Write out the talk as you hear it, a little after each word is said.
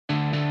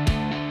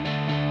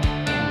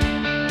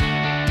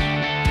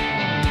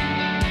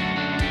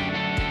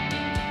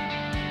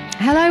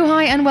Hello,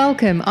 hi and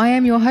welcome. I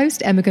am your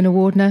host, Emma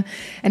Gunnar-Wardner,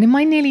 and in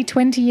my nearly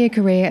 20-year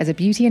career as a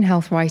beauty and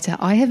health writer,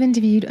 I have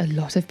interviewed a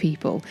lot of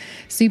people.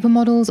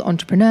 Supermodels,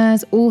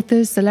 entrepreneurs,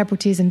 authors,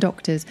 celebrities and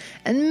doctors,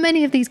 and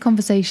many of these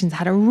conversations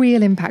had a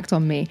real impact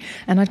on me,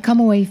 and I'd come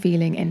away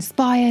feeling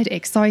inspired,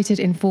 excited,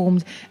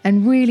 informed,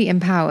 and really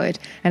empowered.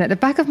 And at the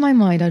back of my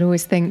mind, I'd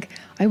always think,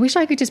 I wish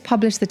I could just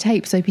publish the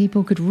tape so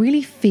people could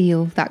really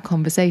feel that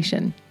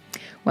conversation.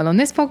 Well, on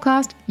this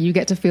podcast, you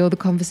get to feel the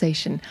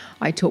conversation.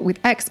 I talk with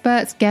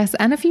experts, guests,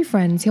 and a few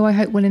friends who I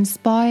hope will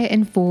inspire,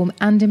 inform,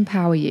 and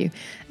empower you,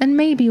 and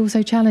maybe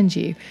also challenge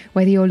you,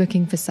 whether you're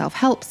looking for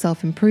self-help,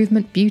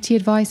 self-improvement, beauty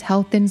advice,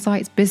 health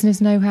insights, business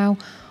know-how,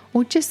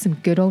 or just some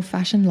good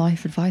old-fashioned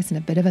life advice and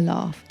a bit of a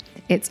laugh.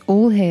 It's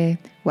all here.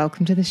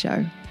 Welcome to the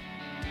show.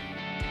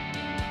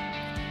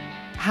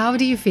 How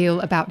do you feel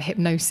about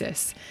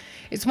hypnosis?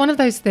 It's one of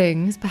those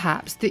things,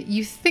 perhaps, that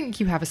you think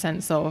you have a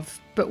sense of,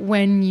 but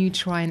when you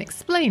try and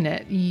explain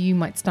it, you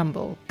might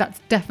stumble. That's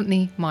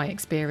definitely my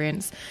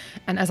experience.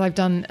 And as I've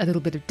done a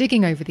little bit of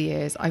digging over the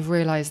years, I've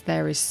realised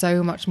there is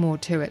so much more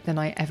to it than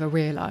I ever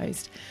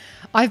realised.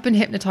 I've been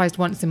hypnotised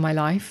once in my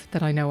life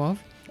that I know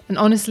of. And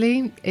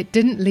honestly, it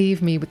didn't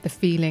leave me with the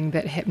feeling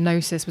that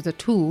hypnosis was a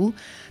tool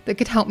that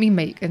could help me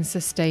make and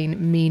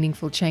sustain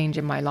meaningful change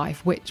in my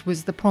life, which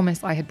was the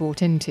promise I had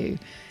bought into.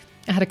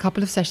 I had a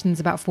couple of sessions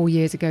about 4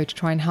 years ago to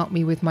try and help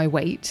me with my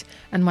weight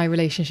and my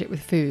relationship with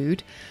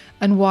food.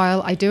 And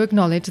while I do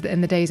acknowledge that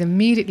in the days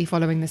immediately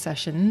following the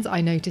sessions,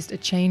 I noticed a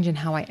change in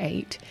how I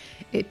ate,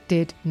 it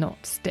did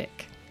not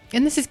stick.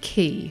 And this is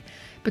key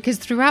because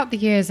throughout the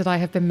years that I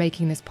have been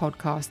making this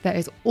podcast, there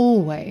is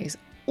always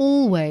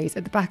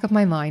at the back of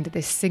my mind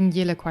this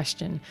singular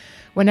question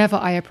whenever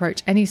I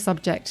approach any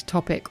subject,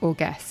 topic or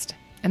guest.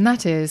 And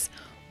that is,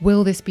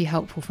 will this be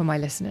helpful for my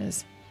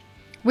listeners?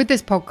 With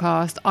this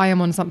podcast, I am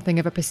on something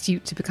of a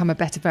pursuit to become a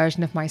better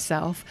version of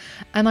myself,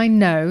 and I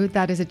know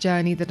that is a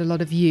journey that a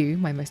lot of you,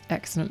 my most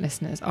excellent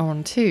listeners, are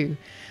on too.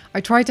 I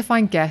try to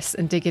find guests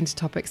and dig into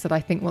topics that I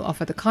think will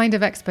offer the kind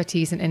of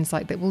expertise and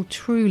insight that will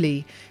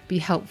truly be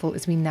helpful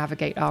as we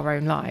navigate our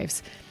own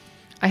lives.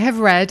 I have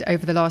read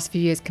over the last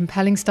few years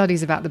compelling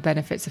studies about the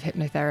benefits of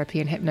hypnotherapy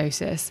and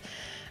hypnosis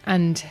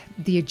and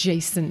the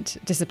adjacent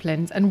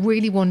disciplines, and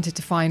really wanted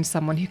to find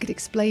someone who could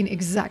explain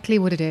exactly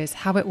what it is,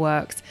 how it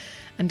works,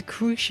 and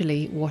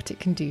crucially, what it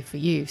can do for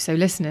you. So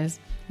listeners,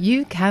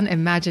 you can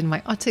imagine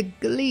my utter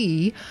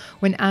glee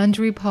when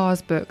Andrew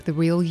Parr's book, The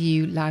Real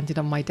You, landed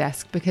on my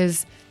desk,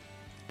 because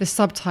the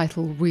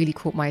subtitle really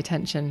caught my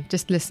attention.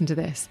 Just listen to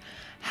this.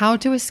 How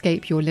to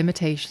Escape Your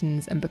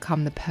Limitations and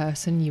Become the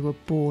Person You Were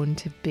Born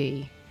to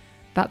Be.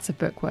 That's a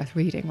book worth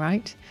reading,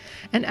 right?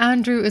 And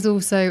Andrew is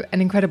also an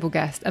incredible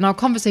guest, and our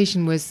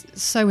conversation was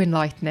so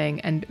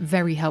enlightening and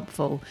very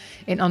helpful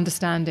in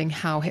understanding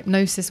how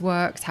hypnosis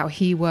works, how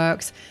he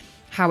works,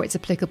 how it's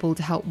applicable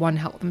to help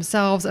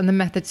themselves, and the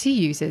methods he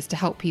uses to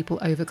help people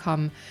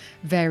overcome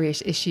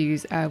various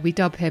issues. I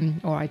dub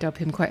him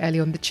quite early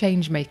on, the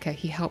change maker.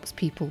 He helps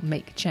people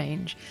make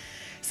change.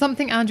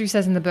 Something Andrew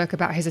says in the book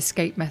about his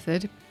escape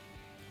method,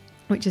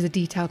 which is a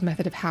detailed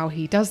method of how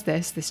he does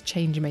this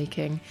change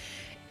making,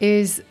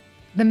 is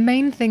the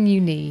main thing you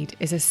need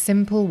is a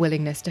simple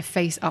willingness to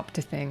face up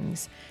to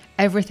things.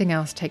 Everything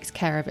else takes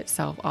care of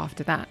itself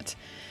after that.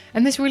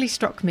 And this really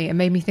struck me and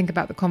made me think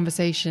about the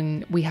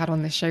conversation we had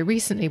on this show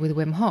recently with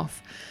Wim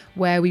Hof,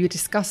 where we would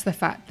discuss the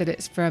fact that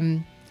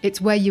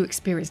it's where you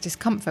experience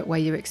discomfort, where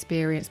you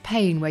experience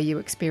pain, where you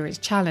experience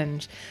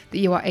challenge, that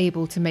you are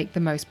able to make the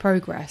most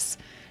progress.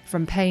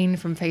 From pain,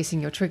 from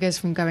facing your triggers,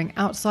 from going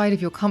outside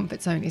of your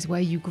comfort zone is where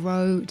you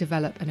grow,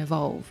 develop and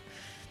evolve.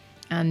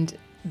 And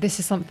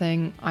this is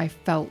something I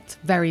felt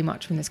very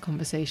much from this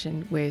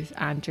conversation with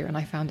Andrew, and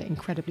I found it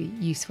incredibly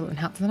useful and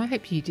helpful, and I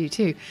hope you do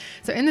too.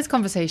 So in this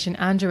conversation,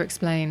 Andrew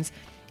explains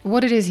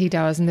what it is he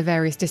does and the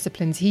various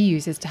disciplines he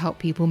uses to help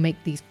people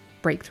make these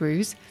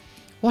breakthroughs,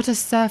 what a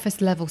surface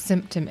level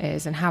symptom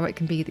is and how it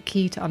can be the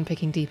key to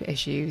unpicking deeper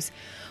issues,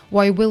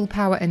 why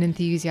willpower and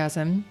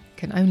enthusiasm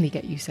can only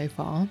get you so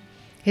far,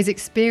 his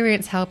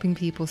experience helping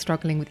people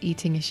struggling with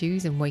eating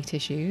issues and weight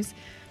issues,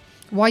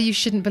 why you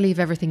shouldn't believe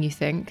everything you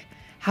think,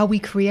 how we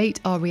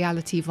create our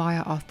reality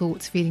via our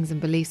thoughts, feelings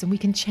and beliefs, and we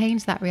can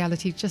change that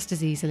reality just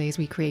as easily as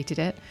we created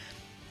it.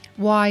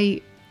 Why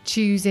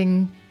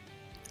choosing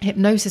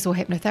hypnosis or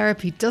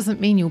hypnotherapy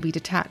doesn't mean you'll be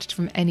detached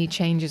from any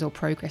changes or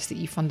progress that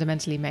you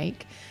fundamentally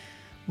make.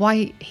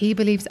 Why he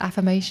believes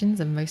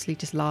affirmations are mostly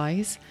just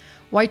lies.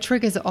 Why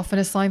triggers are often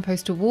a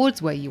signpost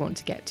towards where you want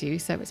to get to,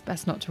 so it's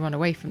best not to run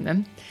away from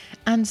them.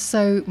 And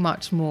so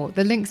much more.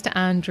 The links to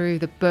Andrew,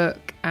 the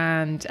book,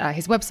 and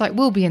his website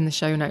will be in the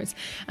show notes.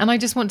 And I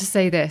just want to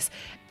say this.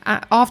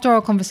 After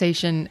our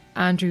conversation,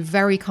 Andrew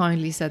very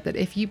kindly said that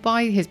if you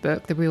buy his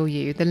book, The Real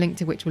You, the link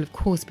to which will of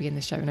course be in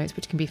the show notes,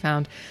 which can be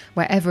found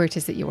wherever it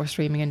is that you are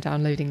streaming and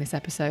downloading this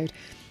episode,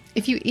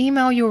 if you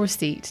email your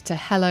receipt to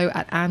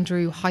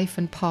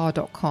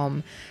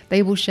hello@andrew-parr.com,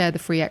 they will share the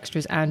free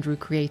extras Andrew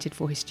created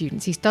for his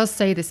students. He does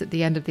say this at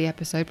the end of the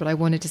episode, but I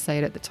wanted to say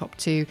it at the top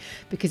too,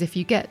 because if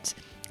you get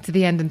to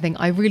the end and think,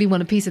 I really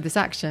want a piece of this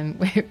action,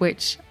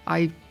 which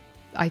I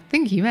I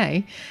think you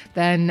may,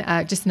 then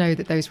just know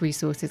that those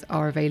resources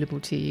are available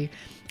to you.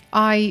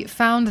 I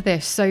found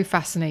this so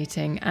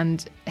fascinating,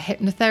 and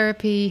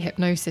hypnotherapy,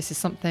 hypnosis is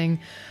something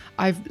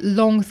I've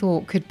long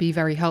thought could be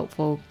very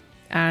helpful.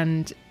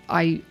 And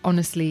I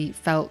honestly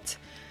felt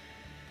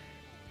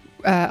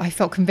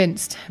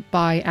convinced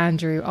by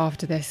Andrew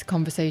after this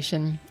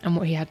conversation and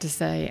what he had to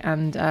say.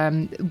 And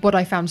what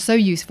I found so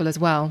useful as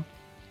well,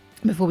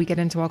 before we get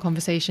into our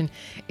conversation,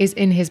 is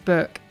in his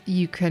book,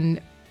 you can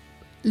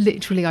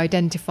literally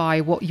identify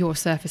what your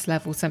surface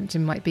level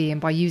symptom might be. And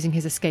by using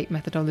his escape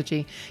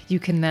methodology, you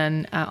can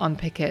then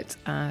unpick it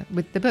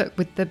with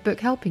the book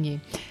helping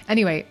you.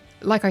 Anyway,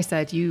 like I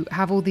said, you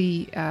have all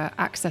the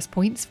access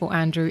points for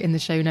Andrew in the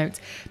show notes.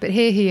 But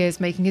here he is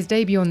making his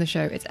debut on the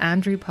show. It's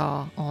Andrew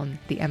Parr on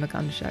The Emma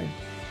Gunn Show.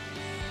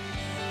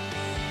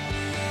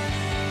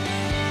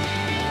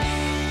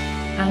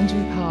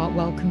 Andrew Parr,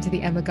 welcome to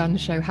The Emma Gunn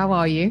Show. How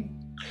are you?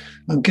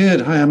 I'm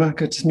good. Hi, Emma.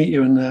 Good to meet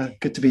you and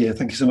good to be here.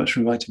 Thank you so much for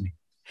inviting me.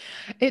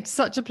 It's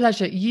such a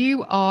pleasure.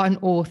 You are an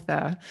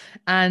author,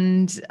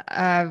 and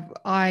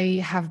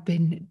I have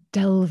been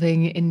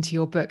delving into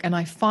your book, and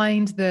I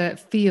find the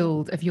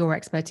field of your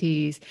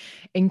expertise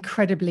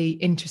incredibly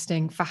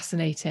interesting,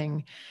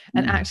 fascinating.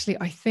 And actually,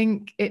 I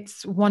think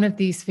it's one of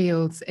these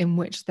fields in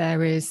which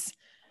there is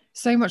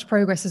so much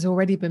progress has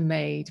already been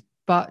made,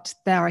 but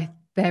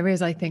there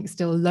is, I think,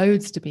 still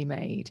loads to be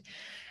made.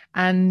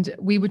 And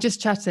we were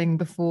just chatting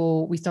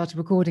before we started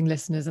recording,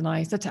 listeners, and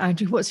I said to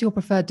Andrew, what's your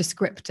preferred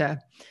descriptor?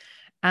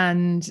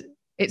 And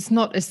it's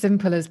not as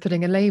simple as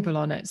putting a label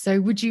on it.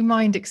 So would you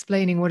mind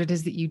explaining what it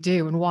is that you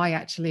do and why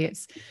actually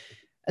it's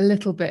a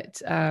little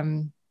bit of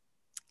an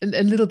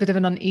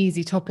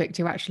uneasy topic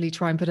to actually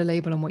try and put a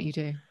label on what you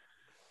do?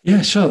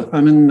 Yeah, sure. I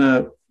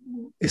mean,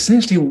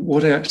 essentially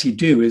what I actually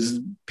do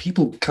is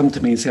people come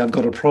to me and say, I've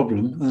got a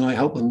problem, and I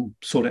help them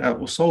sort it out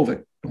or solve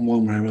it in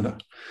one way or other.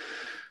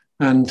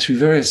 And through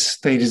various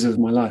stages of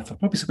my life, I've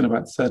probably spent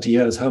about 30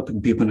 years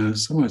helping people now,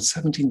 somewhere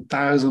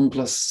 17,000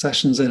 plus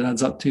sessions it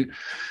adds up to,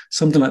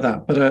 something like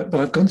that. But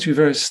I've gone through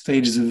various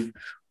stages of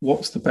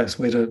what's the best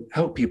way to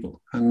help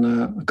people. And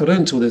I got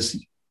into all this,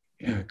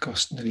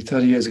 nearly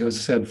 30 years ago, as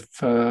I said,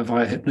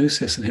 via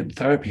hypnosis and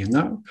hypnotherapy. And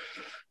that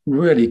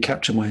really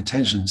captured my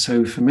attention.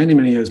 So for many,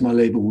 many years, my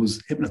label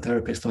was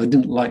hypnotherapist. I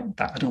didn't like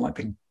that. I don't like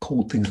being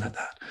called things like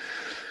that.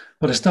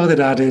 But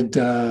I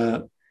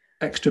added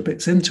extra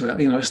bits into it.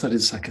 I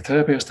studied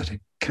psychotherapy, I studied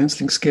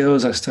counseling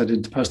skills, I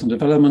studied personal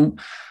development,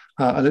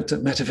 I looked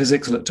at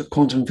metaphysics, I looked at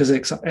quantum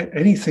physics,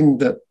 anything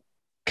that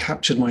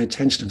captured my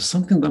attention of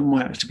something that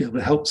might actually be able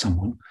to help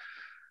someone.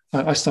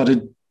 I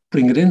started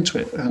bringing it into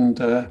it, and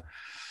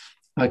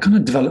I kind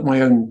of developed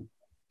my own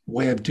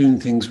way of doing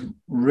things,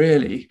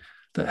 really,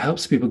 that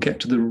helps people get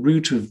to the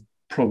root of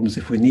problems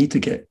if we need to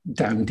get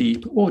down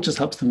deep, or just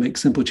helps them make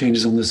simple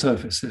changes on the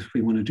surface if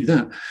we want to do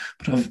that.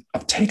 But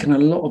I've taken a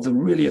lot of the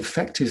really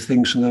effective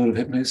things from the world of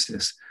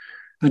hypnosis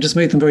and just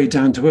made them very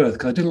down to earth,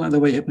 because I didn't like the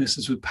way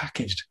hypnosis was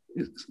packaged.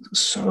 It's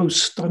so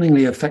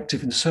stunningly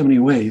effective in so many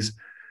ways,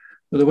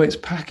 but the way it's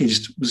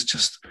packaged was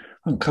just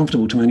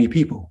uncomfortable to many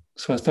people.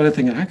 So I started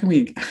thinking, how can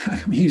we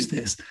use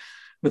this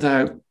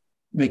without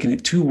making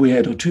it too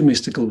weird or too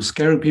mystical,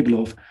 scaring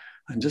people off,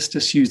 and just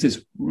use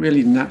this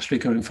really naturally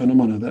occurring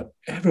phenomena that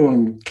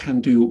everyone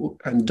can do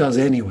and does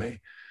anyway,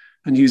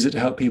 and use it to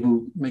help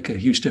people make a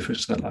huge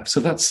difference to their life.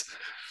 So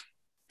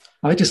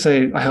I just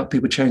say I help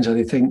people change how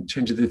they think,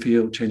 change how they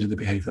feel, change how they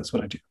behave. That's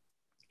what I do.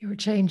 You're a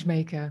change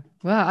maker.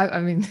 Well,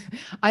 I mean,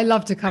 I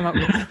love to come up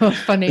with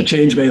funny. The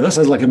Change Maker. That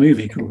sounds like a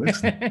movie. Cool.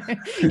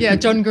 Yeah,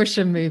 John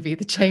Grisham movie,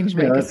 The Change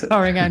Maker,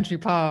 starring Andrew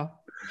Parr.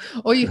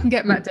 Or you can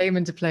get Matt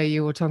Damon to play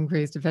you, or Tom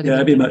Cruise, depending. Yeah,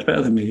 that'd be much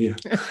better than me.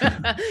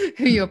 Yeah.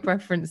 Who your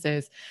preference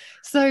is.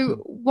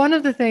 So one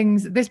of the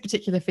things, this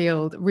particular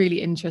field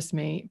really interests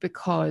me,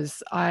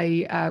 because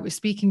I was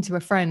speaking to a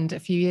friend a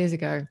few years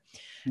ago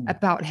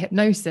about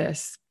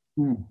hypnosis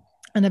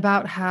and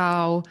about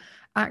how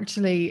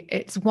actually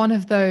it's one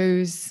of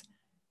those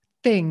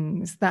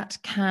things that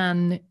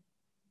can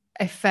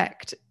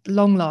affect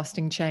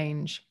long-lasting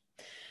change.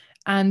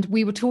 And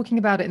we were talking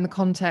about it in the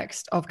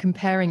context of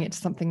comparing it to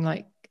something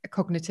like a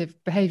cognitive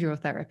behavioral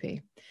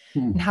therapy,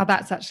 and how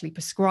that's actually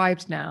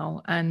prescribed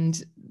now,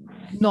 and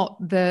not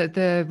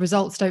the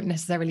results don't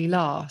necessarily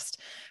last,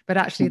 but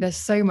actually there's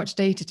so much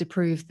data to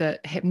prove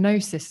that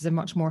hypnosis is a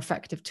much more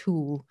effective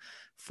tool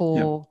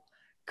for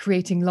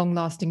creating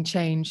long-lasting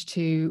change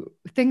to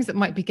things that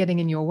might be getting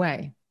in your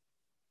way.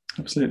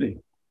 Absolutely.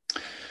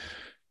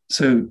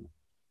 So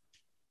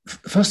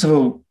first of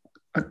all,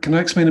 can I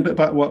explain a bit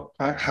about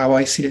how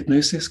I see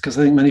hypnosis? Because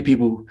I think many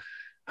people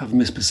have a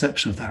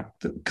misperception of that.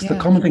 Because the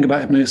common thing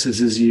about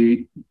hypnosis is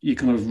you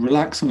kind of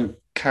relax on a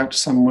couch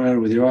somewhere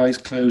with your eyes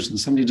closed, and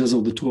somebody does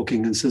all the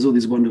talking and says all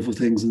these wonderful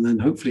things, and then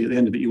hopefully at the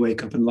end of it you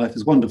wake up and life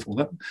is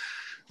wonderful.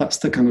 That's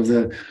the kind of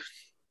the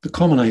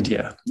common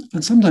idea.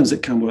 And sometimes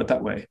it can work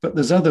that way, but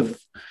there's other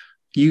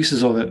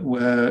uses of it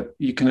where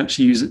you can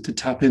actually use it to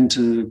tap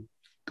into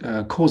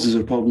causes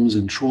of problems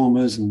and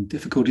traumas and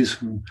difficulties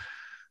from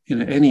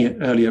any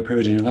earlier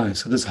period in your life.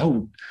 So there's a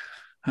whole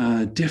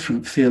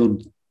different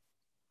field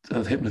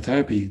of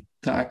hypnotherapy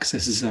that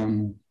accesses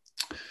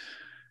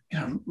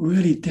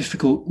really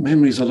difficult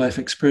memories or life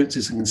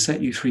experiences and can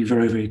set you free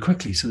very, very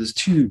quickly. So there's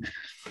two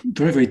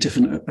very, very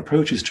different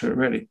approaches to it,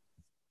 really.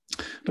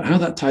 But how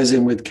that ties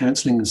in with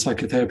counseling and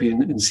psychotherapy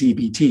and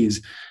CBT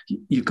is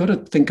you've got to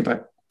think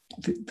about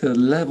the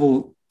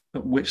level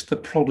at which the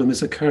problem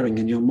is occurring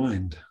in your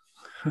mind.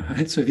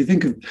 Right? So if you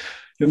think of,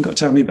 you haven't got to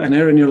tell me about an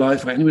area in your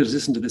life, or anyone who's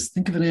listened to this,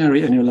 think of an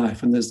area in your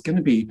life, and there's going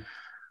to be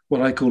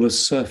what I call a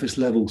surface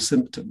level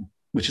symptom,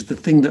 which is the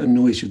thing that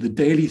annoys you, the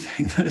daily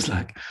thing that is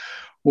like,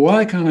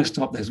 why can't I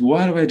stop this?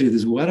 Why do I do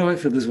this? Why do I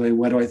feel this way?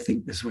 Why do I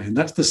think this way? And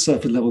that's the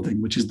surface level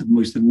thing, which is the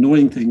most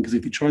annoying thing, because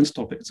if you try and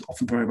stop it, it's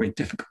often very, very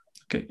difficult.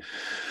 Okay.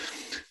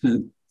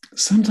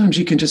 Sometimes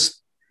you can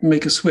just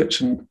make a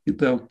switch, and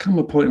there'll come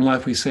a point in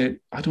life where you say,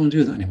 I don't want to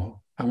do that anymore.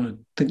 I want to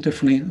think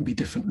differently and be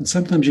different. And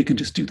sometimes you can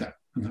just do that,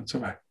 and that's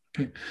all right.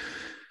 Okay.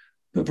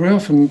 But very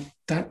often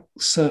that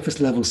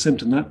surface level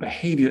symptom, that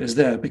behavior is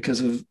there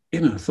because of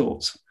inner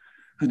thoughts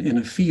and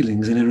inner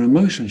feelings and inner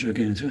emotions you're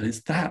going into. And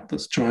it's that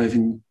that's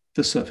driving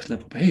the surface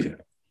level behavior.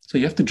 So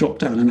you have to drop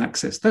down and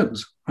access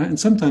those, right? And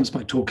sometimes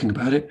by talking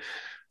about it,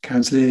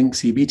 counseling,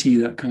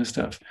 CBT, that kind of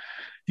stuff,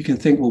 you can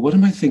think, well, what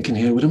am I thinking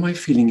here? What am I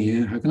feeling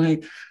here? How can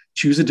I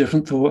choose a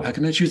different thought? How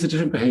can I choose a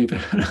different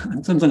behavior?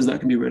 And sometimes that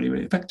can be really,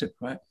 really effective,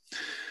 right?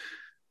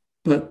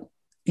 But,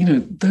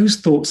 those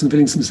thoughts and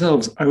feelings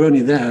themselves are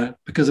only there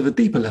because of a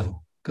deeper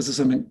level, because of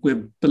something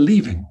we're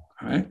believing,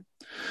 right?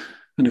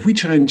 And if we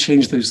try and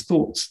change those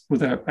thoughts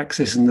without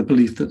accessing the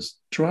belief that's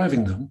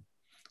driving them,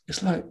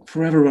 it's like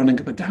forever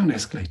running up a down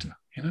escalator,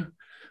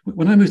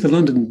 When I moved to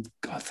London,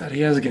 30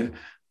 years ago,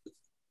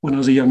 when I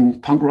was a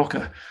young punk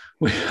rocker,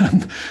 me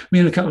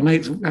and a couple of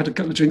mates had a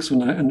couple of drinks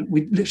one night, and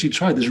we literally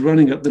tried this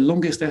running up the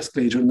longest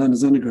escalator in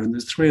London's Underground.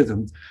 There's 3 of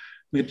them.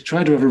 We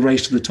tried to have a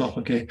race to the top,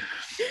 okay?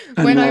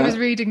 And, when I was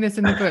reading this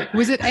in the book,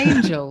 was it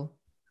Angel?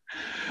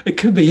 It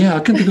could be, yeah. I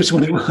couldn't think which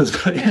one it was,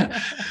 but yeah.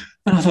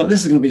 And I thought,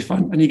 this is going to be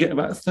fun. And you get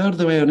about a third of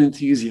the way on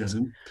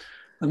enthusiasm.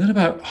 And then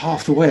about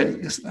half the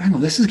way, hang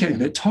on, this is getting a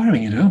bit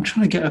tiring, I'm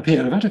trying to get up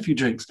here. I've had a few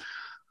drinks.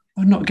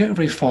 I'm not getting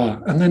very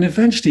far. And then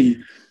eventually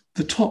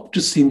the top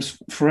just seems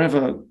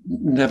forever,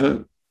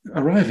 never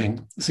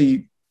arriving. So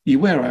you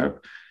wear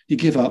out, you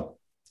give up,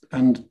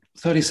 and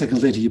 30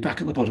 seconds later, you're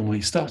back at the bottom where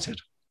you started,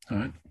 all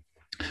right?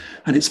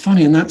 And it's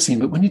funny in that scene,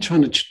 but when you're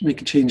trying to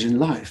make a change in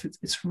life,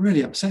 it's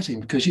really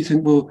upsetting, because you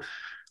think, well,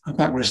 I'm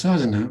back where I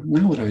started now.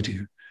 Now what do I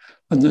do?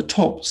 And the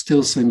top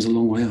still seems a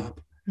long way up.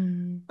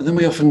 And then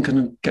we often kind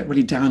of get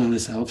really down on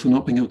ourselves for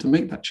not being able to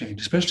make that change,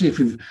 especially if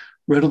we've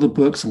read all the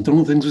books and done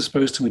all the things we're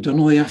supposed to, we've done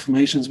all the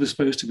affirmations we're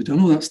supposed to, we've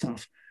done all that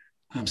stuff.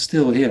 I'm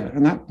still here.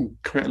 And that can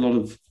create a lot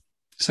of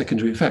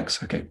secondary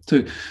effects. Okay.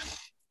 So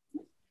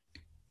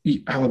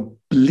our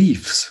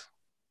beliefs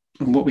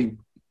and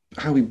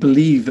how we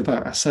believe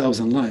about ourselves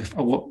and life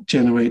are what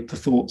generate the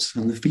thoughts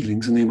and the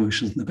feelings and the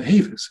emotions and the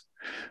behaviors.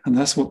 And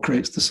that's what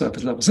creates the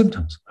surface level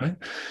symptoms, right?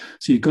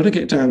 So you've got to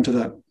get down to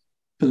that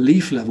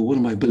belief level. What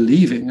am I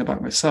believing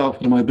about myself?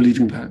 What am I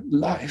believing about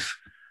life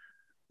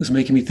that's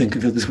making me think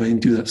of it this way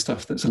and do that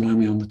stuff that's annoying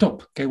me on the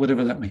top? Okay,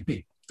 whatever that may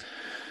be.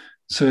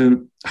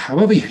 So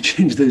however you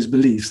change those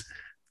beliefs,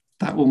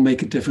 that will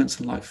make a difference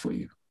in life for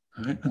you.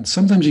 Right? And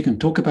sometimes you can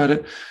talk about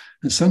it,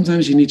 and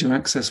sometimes you need to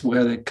access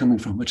where they're coming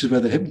from, which is where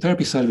the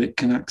hypnotherapy side of it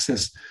can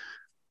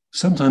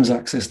sometimes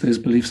access those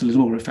beliefs a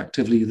little more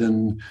effectively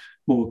than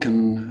more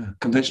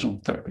conventional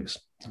therapies.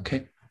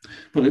 Okay.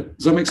 But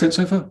does that make sense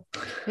so far?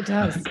 It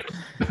does.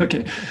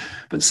 Okay.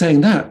 But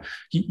saying that,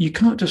 you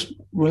can't just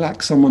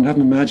relax someone, have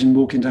them imagine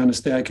walking down a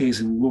staircase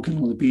and walking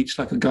along the beach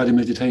like a guided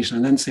meditation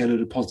and then say a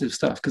load of positive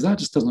stuff, because that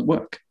just doesn't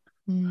work.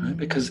 Right?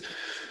 Because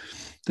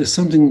there's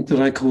something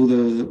that I call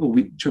or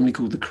we generally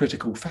call the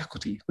critical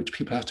faculty, which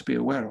people have to be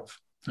aware of.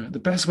 Right? The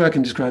best way I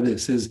can describe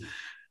this is,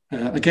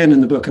 again,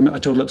 in the book, I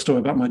told a little story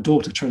about my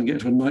daughter trying to get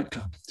into a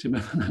nightclub. Do you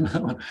remember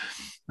that one?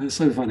 It's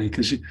so funny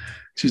because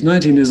she's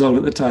 19 years old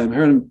at the time.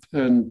 Her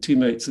and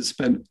teammates had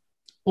spent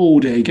all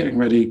day getting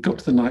ready, got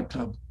to the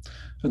nightclub,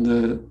 and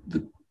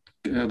the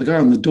guy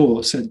on the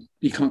door said,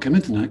 "You can't come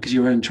in tonight because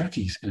you're wearing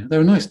trackies." They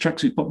were nice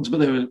tracksuit bottoms, but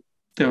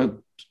they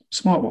were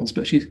smart ones.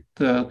 But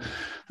the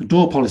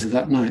door policy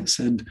that night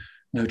said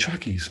no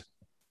trackies.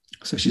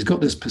 So she's got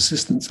this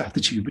persistence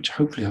attitude, which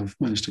hopefully I've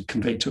managed to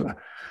convey to her.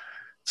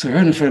 So her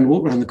and a friend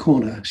walk around the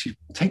corner. She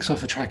takes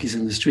off her trackies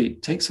in the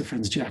street, takes her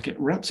friend's jacket,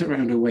 wraps it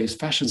around her waist,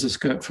 fashions a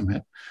skirt from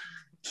it,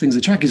 flings the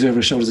trackies over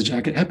her shoulders, the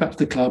jacket, head back to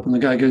the club, and the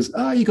guy goes,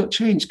 you got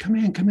changed. Come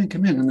in.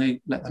 And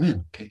they let them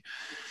in. Okay.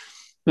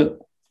 But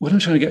what I'm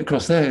trying to get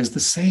across there is the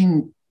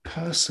same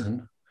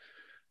person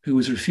who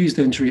was refused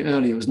entry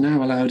earlier was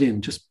now allowed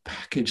in, just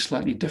packaged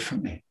slightly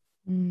differently.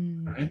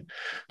 Right?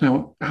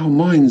 Now, our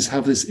minds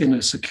have this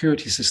inner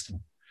security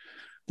system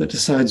that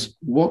decides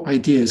what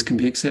ideas can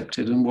be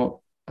accepted and what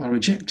are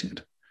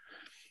rejected.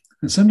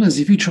 And sometimes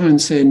if you try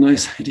and say a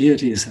nice idea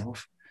to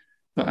yourself,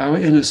 but our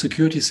inner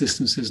security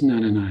system says, no,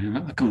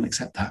 I can't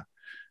accept that,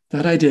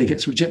 that idea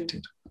gets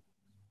rejected.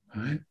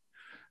 Right?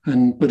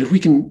 But if we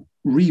can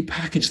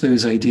repackage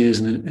those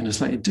ideas in a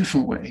slightly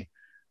different way,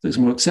 that's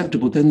more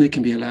acceptable, then they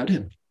can be allowed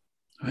in.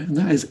 Right? And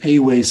that is a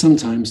way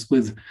sometimes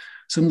with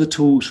some of the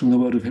tools from the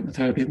world of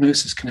hypnotherapy,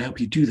 hypnosis can help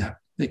you do that.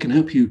 They can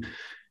help you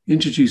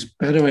introduce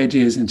better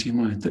ideas into your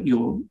mind that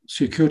your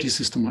security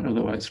system might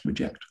otherwise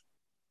reject.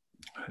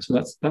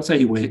 So that's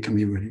a way it can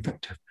be really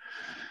effective.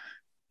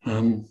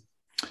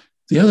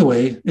 The other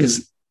way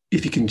is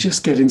if you can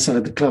just get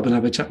inside the club and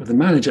have a chat with the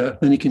manager,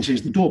 then you can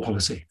change the door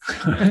policy.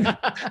 Right? Right.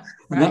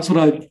 And that's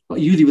what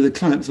usually with the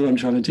clients, what I'm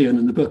trying to do. And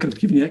in the book, I've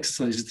given you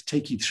exercises to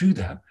take you through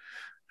that.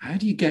 How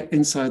do you get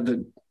inside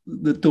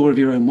the door of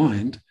your own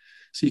mind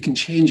so you can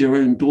change your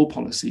own door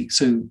policy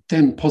so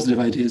then positive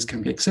ideas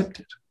can be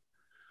accepted?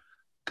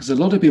 Because a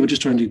lot of people are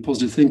just trying to do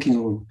positive thinking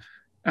or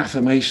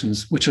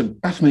affirmations,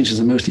 affirmations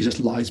are mostly just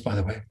lies, by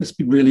the way. Let's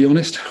be really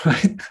honest,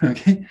 right?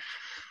 Okay.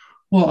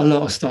 What a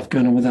lot of stuff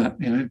going on with that,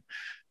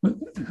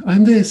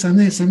 I'm this, I'm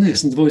this, I'm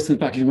this. And the voice in the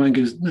back of your mind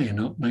goes, no, you're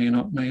not, no, you're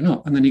not, no, you're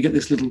not. And then you get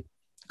this little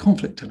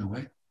conflict in a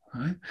way,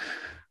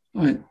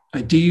 right?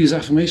 I do use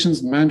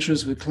affirmations,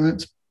 mantras with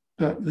clients,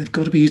 but they've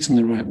got to be used in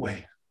the right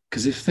way.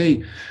 Because if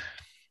they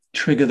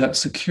trigger that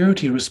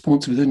security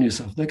response within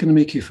yourself, they're going to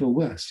make you feel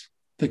worse.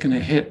 They're going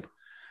to hit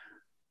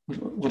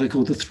what I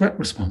call the threat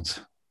response.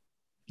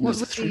 What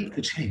would threat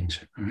to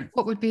change. Right?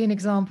 What would be an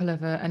example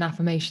of an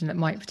affirmation that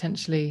might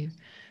potentially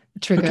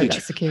trigger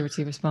that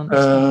security response?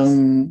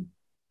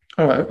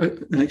 All right,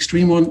 an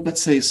extreme one.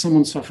 Let's say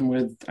someone's suffering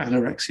with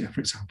anorexia, for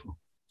example.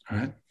 All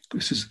right,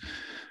 this is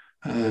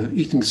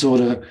eating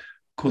disorder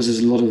causes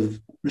a lot of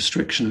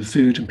restriction of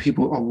food, and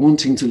people are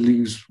wanting to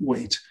lose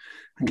weight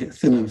and get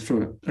thinner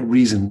for a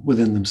reason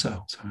within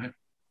themselves. All right.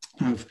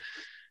 Now, if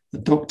the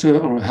doctor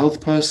or a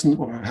health person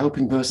or a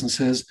helping person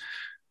says,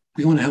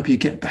 "We want to help you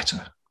get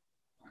better,"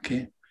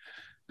 okay.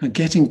 Now,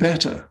 getting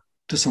better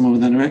to someone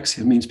with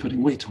anorexia means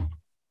putting weight on.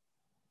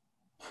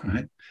 All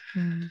right.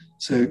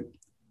 So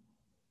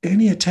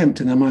any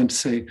attempt in their mind to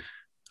say,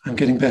 I'm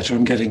getting better,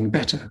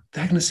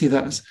 they're going to see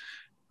that as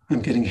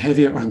I'm getting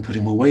heavier, or I'm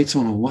putting more weight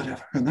on, or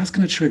whatever. And that's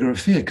going to trigger a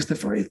fear, because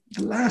the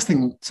last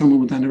thing someone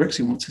with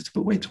anorexia wants is to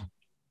put weight on.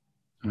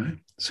 All right.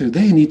 So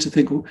they need to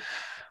think, well,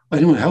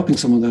 anyone helping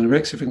someone with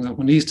anorexia, for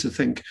example, needs to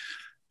think,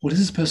 what does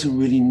this person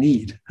really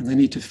need? And they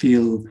need to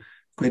feel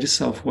greater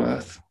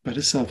self-worth,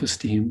 better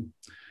self-esteem.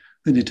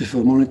 They need to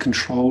feel more in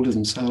control of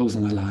themselves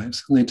and their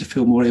lives. And they need to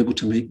feel more able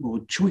to make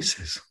more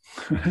choices.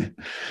 Right?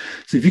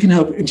 So if you can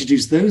help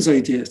introduce those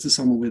ideas to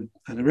someone with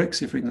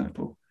anorexia, for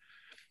example,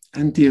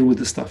 and deal with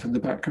the stuff in the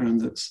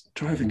background that's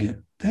driving it,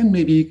 then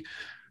maybe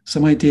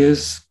some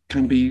ideas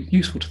can be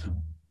useful to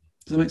them.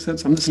 Does that make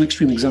sense? That's an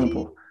extreme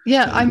example.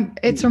 Yeah,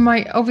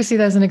 obviously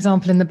there's an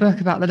example in the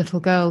book about the little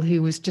girl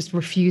who was just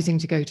refusing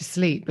to go to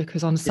sleep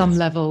because on some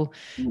level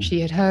she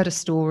had heard a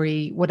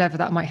story, whatever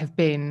that might have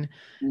been,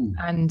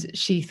 and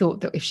she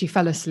thought that if she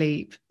fell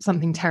asleep,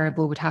 something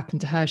terrible would happen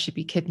to her. She'd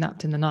be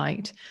kidnapped in the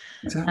night.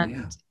 Exactly.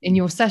 And in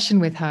your session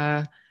with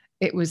her,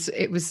 it was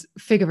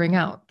figuring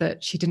out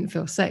that she didn't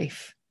feel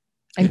safe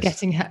and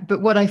getting her.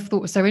 But what I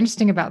thought was so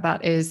interesting about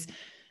that is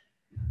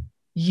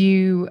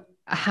you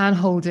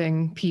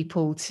hand-holding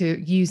people to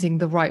using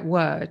the right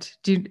word.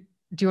 Do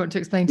you want to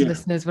explain to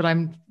listeners what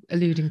I'm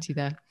alluding to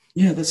there?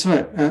 Yeah, that's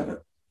right.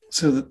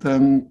 So that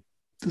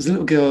there's a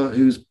little girl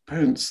whose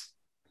parents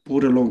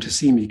brought her along to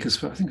see me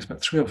because I think it's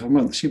about 3 or 4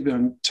 months. She'd been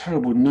on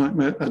terrible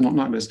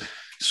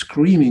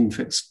screaming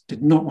fits,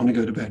 did not want to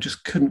go to bed,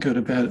 just couldn't go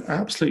to bed,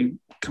 absolutely,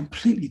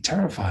 completely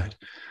terrified.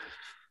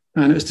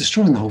 And it was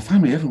destroying the whole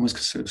family. Everyone was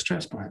so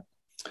stressed by it.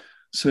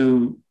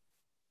 So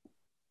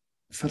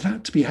for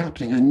that to be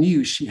happening, I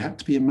knew she had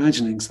to be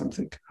imagining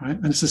something, right?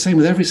 And it's the same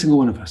with every single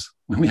one of us.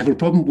 When we have a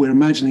problem, we're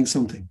imagining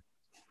something.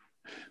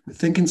 We're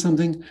thinking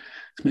something,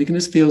 it's making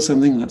us feel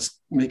something, that's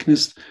making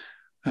us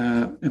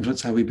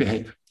influence how we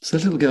behave. So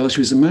the little girl,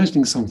 she was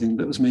imagining something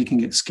that was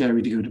making it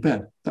scary to go to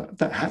bed.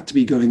 That had to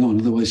be going on,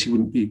 otherwise she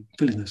wouldn't be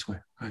feeling this way,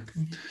 right?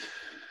 Mm-hmm.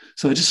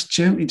 So I just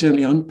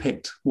gently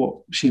unpicked what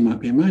she might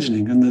be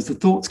imagining. And as the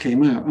thoughts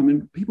came out, I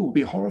mean, people would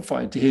be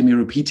horrified to hear me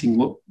repeating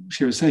what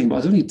she was saying, but I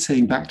was only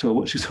saying back to her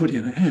what she was already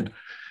in her head.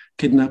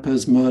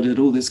 Kidnappers, murdered,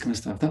 all this kind of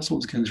stuff. That's what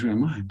was going through her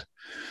mind.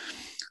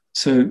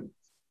 So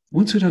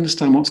once we'd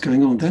understand what's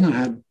going on, then I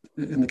had,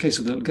 in the case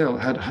of the little girl,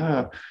 I had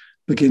her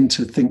begin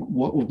to think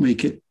what would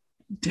make it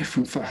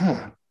different for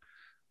her.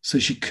 So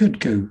she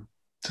could go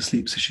to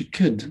sleep, so she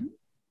could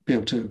be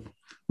able to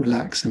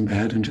relax in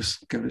bed and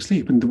just go to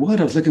sleep. And the word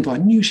I was looking for, I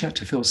knew she had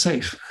to feel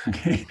safe.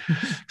 Okay,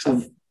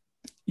 so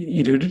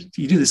you do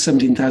this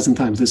 17,000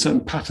 times. There's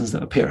certain patterns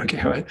that appear.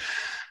 Okay, right.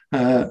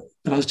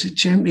 But I was just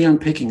gently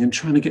unpicking and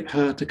trying to get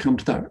her to come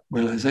to that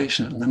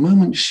realization. And the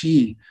moment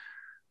she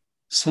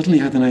suddenly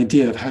had an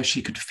idea of how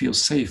she could feel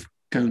safe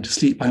going to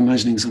sleep by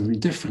imagining something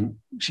different,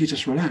 she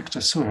just relaxed. I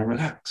saw her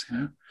relax,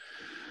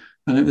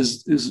 And it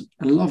was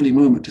a lovely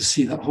moment to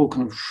see that whole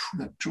kind of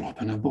that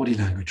drop in her body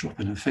language, drop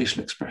in her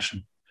facial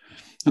expression.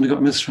 And I got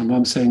a message from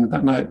mum saying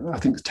that night, I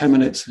think 10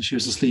 minutes and she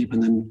was asleep.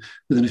 And then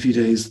within a few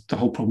days, the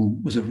whole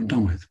problem was over and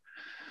done with.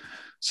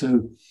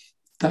 So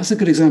that's a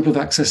good example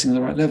of accessing the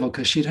right level,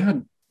 because she'd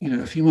had,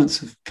 a few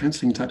months of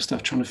counseling type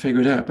stuff trying to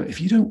figure it out. But if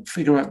you don't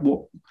figure out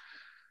what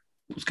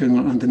what's going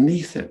on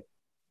underneath it,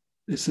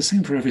 it's the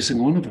same for every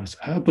single one of us.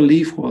 Her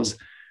belief was,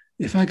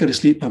 if I go to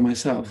sleep by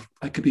myself,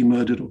 I could be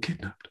murdered or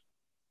kidnapped.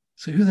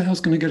 So who the hell's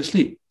going to go to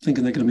sleep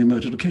thinking they're going to be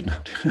murdered or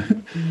kidnapped?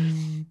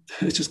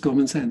 It's just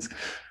common sense.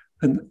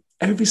 And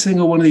every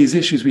single one of these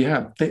issues we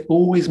have, they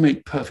always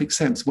make perfect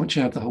sense once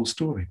you have the whole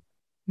story.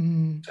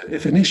 So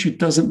if an issue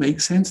doesn't make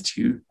sense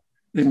to you,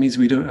 it means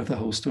we don't have the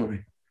whole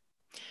story.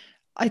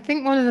 I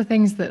think one of the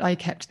things that I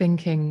kept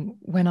thinking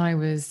when I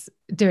was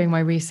doing my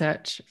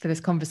research for this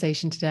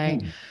conversation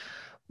today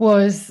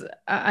was,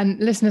 and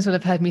listeners will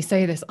have heard me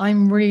say this,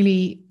 I'm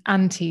really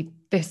anti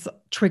this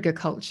trigger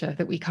culture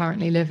that we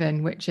currently live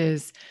in, which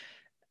is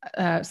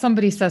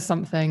somebody says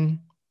something,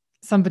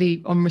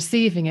 somebody on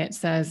receiving it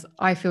says,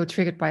 I feel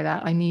triggered by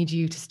that. I need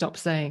you to stop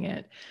saying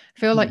it. I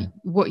feel like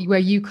where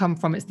you come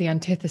from, it's the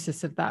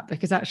antithesis of that,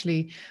 because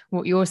actually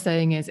what you're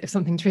saying is if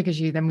something triggers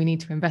you, then we need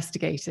to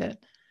investigate it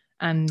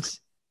and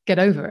get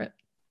over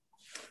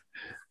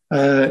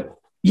it.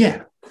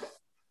 Yeah.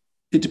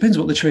 It depends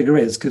what the trigger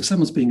is, because if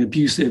someone's being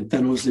abusive,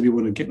 then obviously we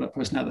want to get that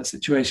person out of that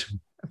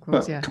situation. Of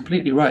course, but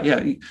completely right.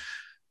 Yeah.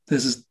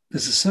 There's a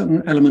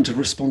certain element of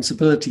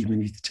responsibility we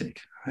need to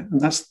take. Right?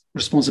 And that's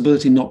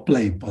responsibility, not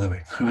blame, by the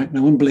way. Right?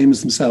 No one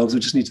blames themselves.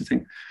 We just need to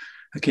think,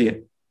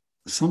 okay,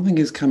 something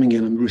is coming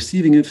in. I'm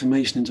receiving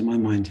information into my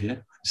mind here.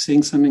 I'm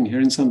seeing something,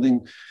 hearing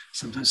something,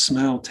 sometimes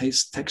smell,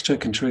 taste, texture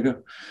can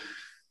trigger.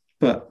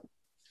 But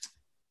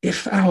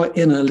if our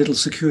inner little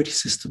security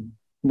system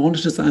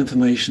monitors that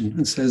information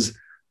and says,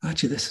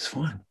 actually, this is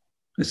fine,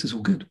 this is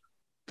all good,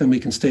 then we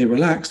can stay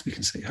relaxed, we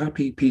can stay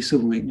happy, peaceful,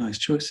 make nice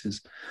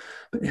choices.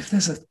 But if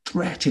there's a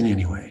threat in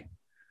any way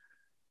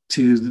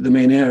to the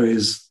main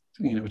areas,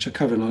 which I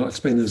cover, and I'll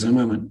explain those in a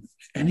moment,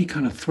 any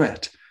kind of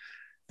threat,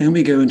 then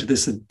we go into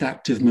this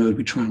adaptive mode,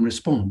 we try and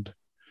respond.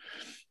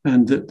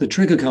 And the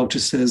trigger culture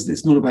says,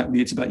 it's not about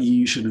me, it's about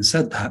you shouldn't have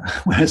said that.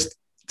 Whereas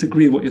to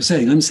agree with what you're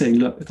saying, I'm saying,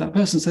 look, if that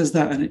person says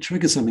that and it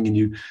triggers something in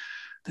you,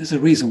 there's a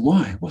reason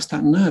why. What's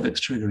that nerve it's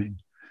triggering?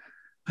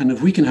 And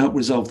if we can help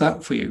resolve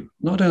that for you,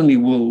 not only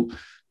will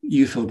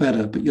you feel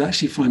better, but you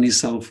actually find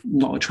yourself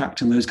not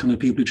attracting those kind of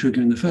people who trigger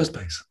you in the first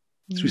place.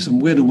 Through some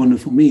weird and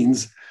wonderful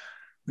means,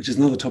 which is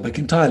another topic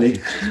entirely.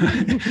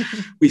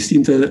 We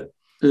seem to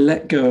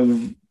let go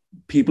of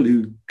people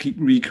who keep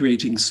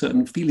recreating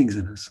certain feelings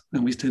in us.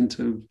 And we tend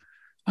to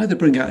either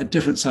bring out a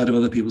different side of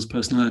other people's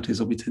personalities,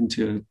 or we tend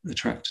to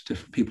attract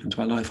different people into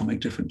our life or make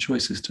different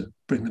choices to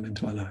bring them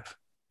into our life.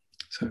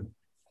 So,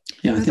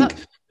 yeah, I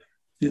think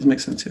it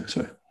makes sense here.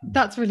 Sorry.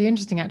 That's really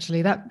interesting,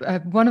 actually.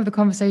 That one of the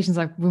conversations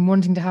I've been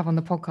wanting to have on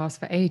the podcast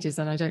for ages,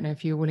 and I don't know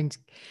if you're willing to,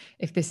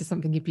 if this is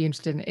something you'd be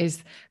interested in,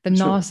 is the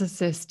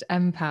narcissist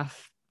empath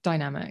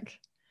dynamic,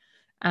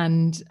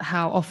 and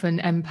how often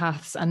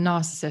empaths and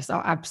narcissists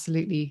are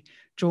absolutely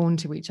drawn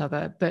to each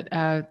other. But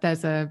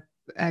there's a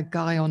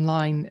guy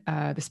online,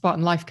 the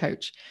Spartan Life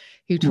Coach,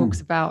 who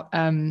talks about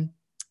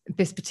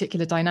this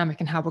particular dynamic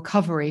and how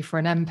recovery for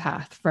an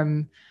empath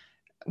from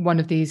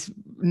one of these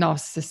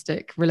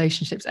narcissistic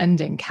relationships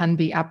ending can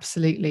be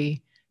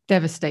absolutely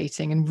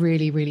devastating and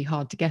really, really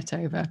hard to get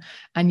over.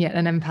 And yet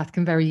an empath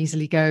can very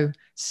easily go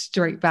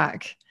straight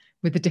back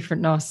with a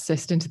different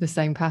narcissist into the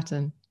same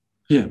pattern.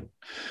 Yeah.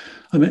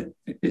 I mean,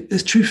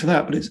 it's true for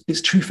that, but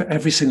it's true for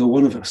every single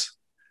one of us.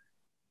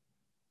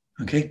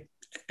 Okay?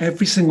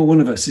 Every single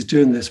one of us is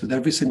doing this with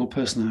every single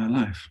person in our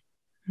life.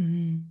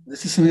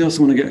 This is something else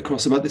I want to get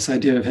across about this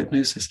idea of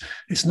hypnosis.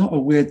 It's not a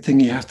weird thing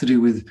you have to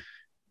do with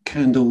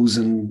candles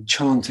and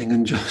chanting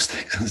and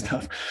joysticks and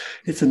stuff.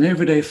 It's an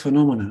everyday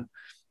phenomena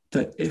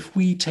that if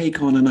we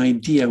take on an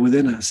idea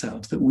within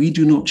ourselves that we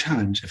do not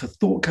challenge, if a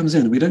thought comes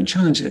in and we don't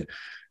challenge it,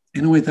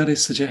 in a way that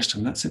is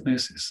suggestion, that's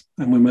hypnosis.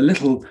 And when we're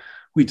little,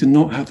 we do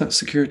not have that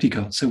security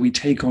guard, so we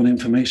take on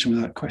information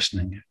without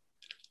questioning it.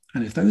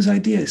 And if those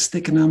ideas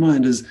stick in our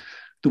mind as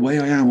the way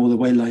I am or the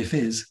way life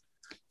is,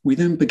 we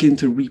then begin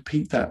to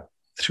repeat that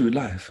through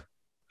life.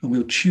 And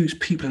we'll choose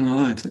people in our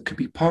lives that could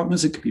be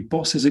partners, it could be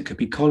bosses, it could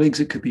be colleagues,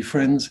 it could be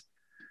friends.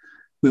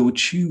 We will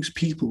choose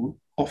people,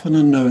 often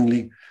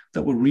unknowingly,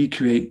 that will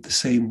recreate the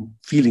same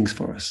feelings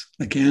for us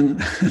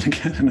again and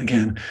again and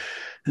again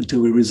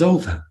until we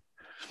resolve that.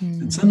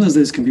 And sometimes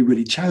those can be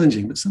really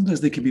challenging, but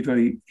sometimes they can be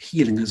very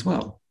healing as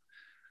well.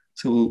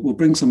 So we'll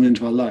bring someone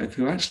into our life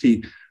who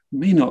actually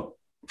may not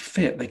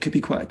fit. They could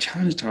be quite a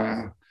challenge to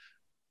our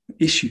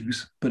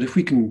issues, but if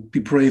we can be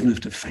brave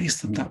enough to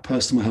face them, that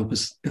person will help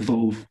us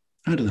evolve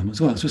out of them as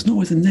well. So it's not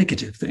always a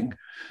negative thing.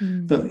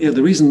 But yeah,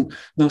 the reason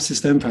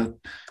narcissist empath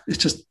is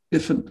just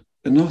if a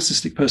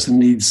narcissistic person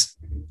needs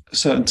a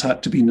certain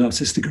type to be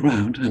narcissistic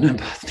around, an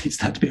empath needs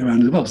that to be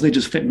around as well. So they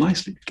just fit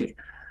nicely. Okay.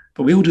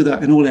 But we all do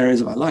that in all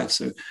areas of our life.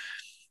 So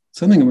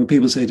something when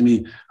people say to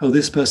me, oh,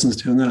 this person's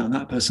doing that and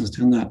that person's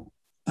doing that,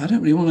 I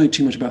don't really want to know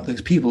too much about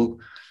those people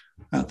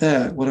out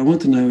there. What I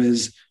want to know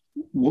is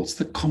what's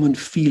the common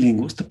feeling?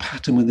 What's the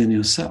pattern within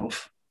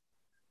yourself?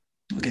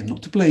 Again,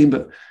 not to blame,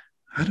 but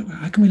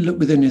how can we look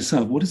within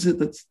yourself? What is it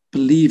that's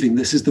believing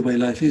this is the way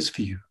life is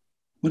for you?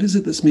 What is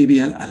it that's maybe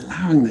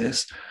allowing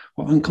this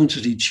or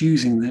unconsciously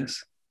choosing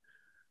this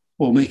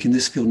or making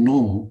this feel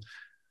normal?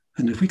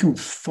 And if we can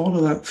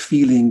follow that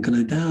feeling kind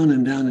of down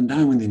and down and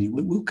down within you,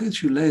 we'll go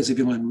through layers of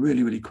your mind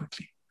really, really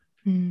quickly.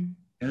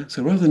 Yeah.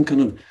 So rather than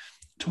kind of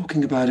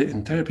talking about it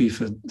in therapy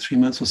for 3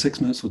 months or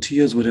 6 months or 2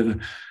 years, or whatever,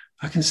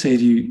 I can say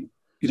to you,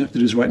 you don't have to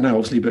do this right now,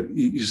 obviously, but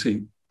you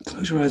say,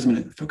 close your eyes a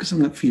minute, focus on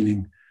that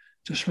feeling,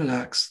 just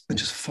relax and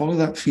just follow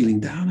that feeling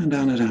down and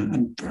down and down.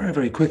 And very,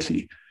 very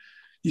quickly,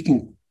 you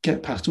can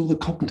get past all the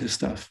cognitive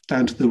stuff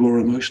down to the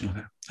raw emotion of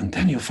it. And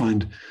then you'll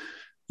find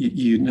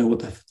you know what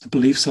the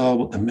beliefs are,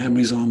 what the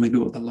memories are, maybe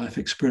what the life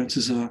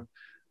experiences are.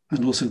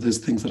 And also there's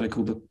things that I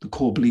call the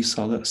core beliefs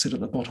are that sit at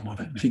the bottom of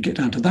it. And if you get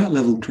down to that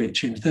level and create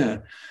change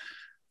there,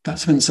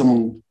 that's when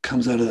someone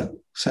comes out of that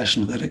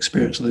session or that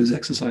experience or those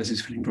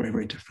exercises feeling very,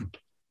 very different.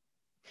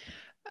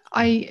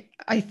 I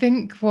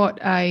think what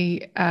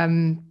I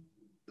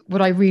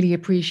really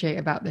appreciate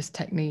about this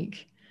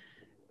technique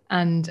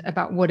and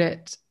about what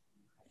it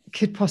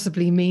could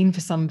possibly mean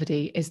for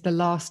somebody is the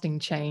lasting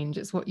change.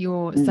 It's what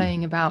you're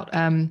saying about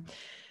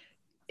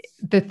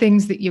the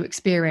things that you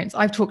experience.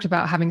 I've talked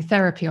about having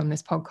therapy on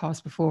this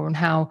podcast before and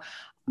how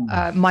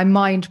my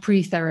mind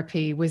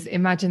pre-therapy was,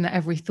 imagine that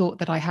every thought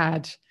that I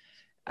had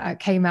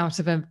came out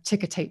of a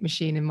ticker tape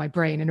machine in my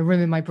brain, in a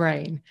room in my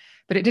brain,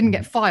 but it didn't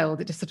get filed.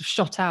 It just sort of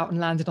shot out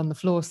and landed on the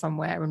floor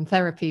somewhere. And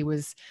therapy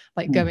was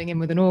like going in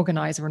with an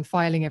organizer and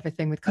filing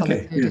everything with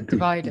color-coded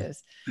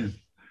dividers.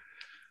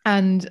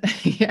 And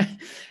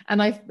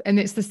and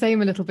it's the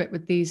same a little bit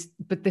with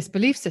this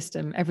belief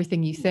system.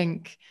 Everything you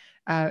think,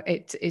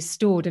 it is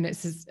stored, and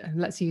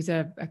let's use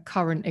a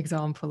current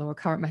example or a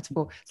current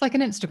metaphor. It's like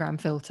an Instagram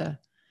filter.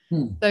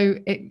 So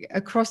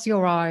across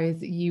your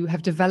eyes, you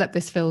have developed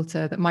this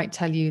filter that might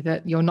tell you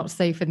that you're not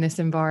safe in this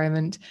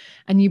environment,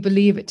 and you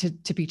believe it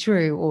to be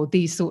true, or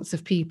these sorts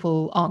of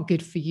people aren't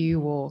good for you,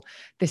 or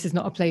this is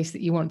not a place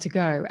that you want to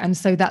go. And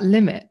so that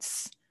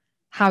limits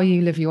how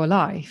you live your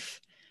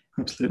life.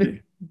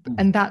 Absolutely.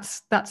 And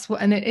that's what,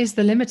 and it is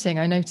the limiting.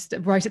 I noticed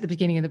right at the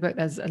beginning of the book,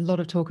 there's a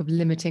lot of talk of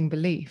limiting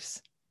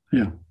beliefs.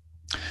 Yeah,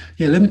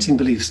 limiting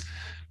beliefs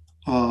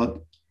are,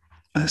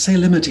 I say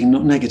limiting,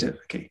 not negative,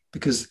 okay?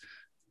 Because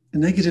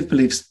negative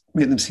beliefs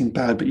make them seem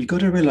bad, but you've got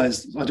to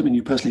realize, I don't mean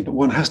you personally, but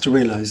one has to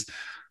realize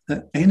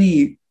that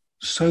any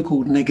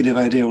so-called negative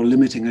idea or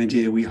limiting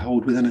idea we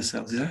hold within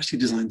ourselves is actually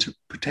designed to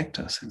protect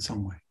us in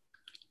some way,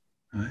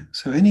 right?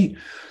 So any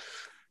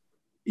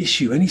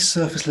issue, any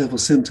surface level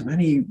symptom,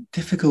 any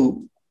difficult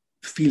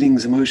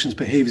feelings, emotions,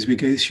 behaviors we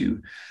go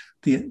through,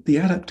 the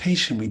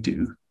adaptation we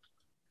do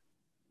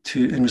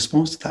in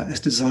response to that is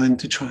designed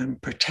to try and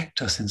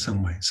protect us in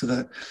some way. So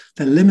that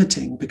they're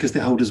limiting because they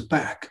hold us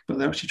back, but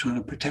they're actually trying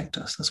to protect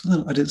us. That's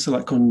what I didn't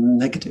like on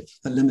negative,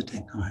 they're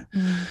limiting. All right.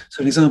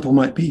 So an example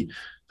might be,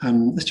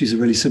 let's use a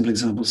really simple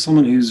example.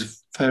 Someone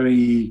who's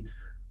very,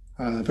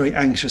 very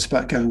anxious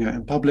about going out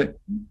in public,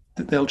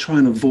 they'll try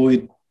and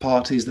avoid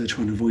parties, they're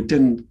trying to avoid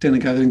dinner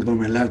gatherings when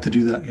we're allowed to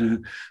do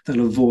that.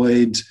 They'll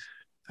avoid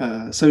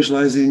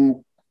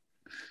socializing,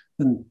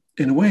 and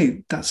in a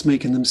way that's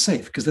making them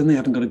safe because then they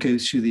haven't got to go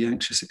through the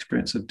anxious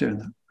experience of doing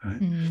that,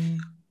 right?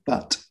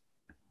 But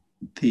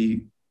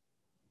the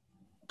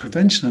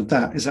prevention of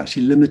that is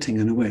actually limiting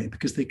in a way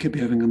because they could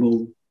be having a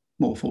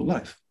more full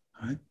life,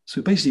 right?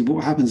 So basically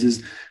what happens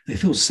is they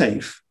feel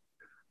safe,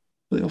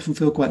 but they often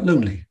feel quite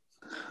lonely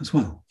as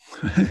well.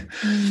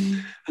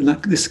 And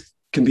this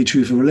can be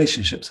true for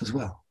relationships as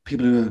well.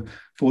 People who,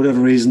 for whatever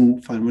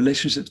reason, find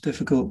relationships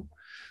difficult,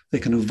 they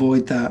can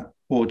avoid that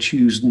or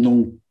choose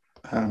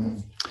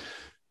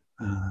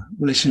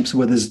relationships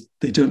where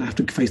they don't have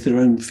to face their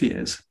own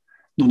fears,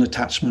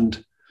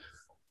 non-attachment,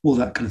 all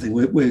that kind of thing,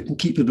 where we can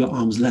keep people at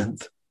arm's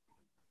length.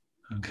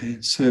 Okay,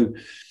 so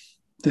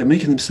they're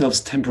making themselves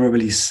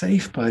temporarily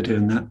safe by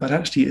doing that, but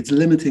actually it's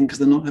limiting because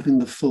they're not having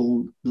the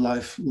full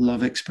life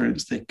love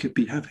experience they could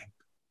be having.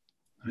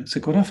 Right? So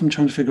quite often I'm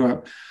trying to figure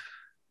out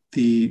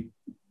the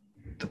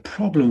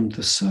problem,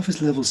 the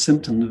surface level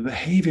symptom, the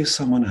behavior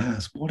someone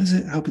has. What is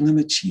it helping them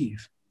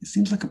achieve? It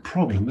seems like a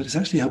problem, but it's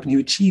actually helping you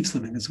achieve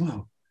something as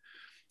well.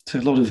 So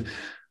a lot of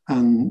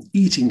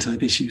eating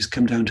type issues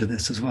come down to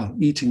this as well.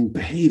 Eating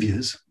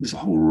behaviors, there's a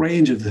whole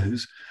range of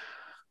those.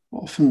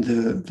 Often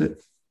the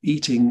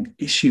eating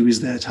issue is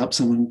there to help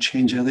someone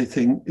change how they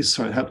think,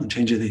 help them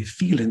change how they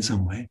feel in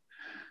some way.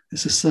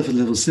 It's a surface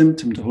level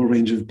symptom to a whole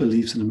range of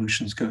beliefs and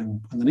emotions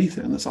going underneath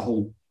it. And that's a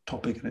whole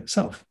topic in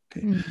itself.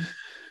 Okay.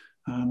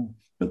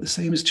 But the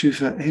same is true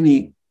for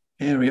any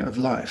area of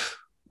life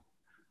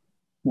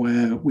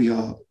where we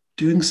are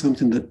doing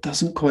something that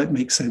doesn't quite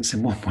make sense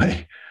in one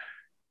way.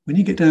 When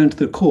you get down to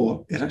the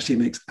core, it actually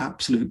makes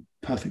absolute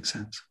perfect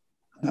sense.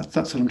 And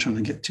that's what I'm trying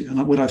to get to.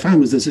 And what I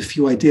found was there's a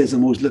few ideas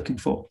I'm always looking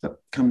for that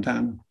come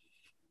down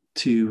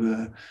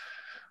to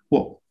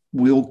what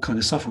we all kind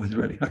of suffer with,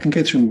 really. I can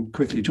go through them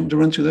quickly. Do you want to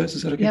run through those?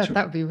 Is that okay? Yeah,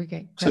 that would be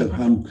okay. So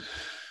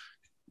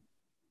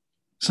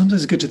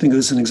sometimes it's good to think of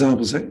this in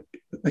examples.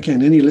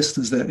 Again, any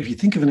listeners there, if you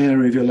think of an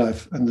area of your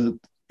life and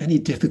any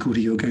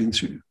difficulty you're going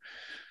through,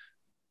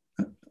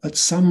 at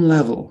some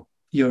level,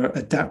 you're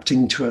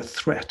adapting to a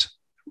threat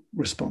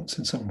response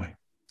in some way.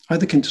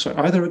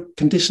 either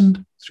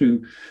conditioned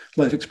through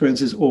life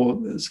experiences or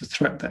there's a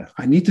threat there.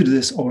 I need to do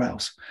this or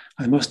else.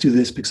 I must do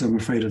this because I'm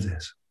afraid of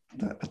this.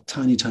 A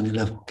tiny, tiny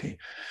level. Okay.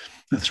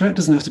 A threat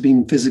doesn't have to be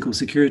in physical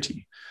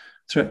security.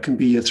 Threat can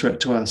be a threat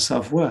to our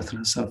self-worth and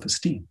our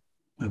self-esteem,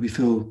 where we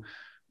feel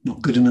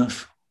not good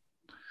enough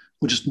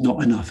or just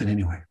not enough in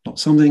any way. Not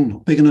something,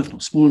 not big enough,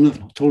 not small enough,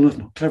 not tall enough,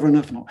 not clever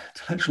enough, not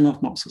intellectual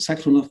enough, not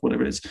sexual enough,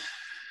 whatever it is.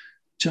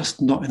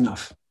 Just not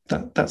enough.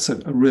 That's a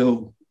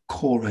real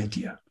core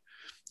idea.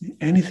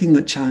 Anything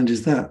that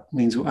challenges that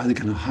means we're either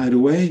going to hide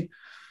away,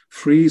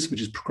 freeze,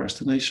 which is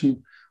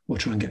procrastination, or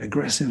try and get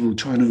aggressive, or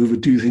try and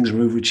overdo things or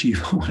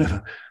overachieve or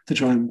whatever to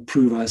try and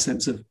prove our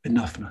sense of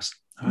enoughness.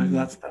 All right?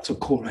 That's a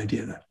core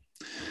idea there.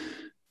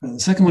 The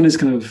second one is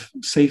kind of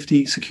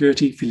safety,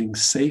 security, feeling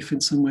safe in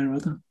some way or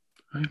other.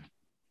 Right?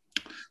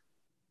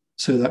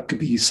 So that could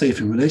be safe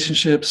in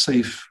relationships,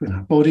 safe in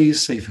our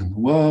bodies, safe in the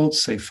world,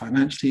 safe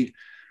financially.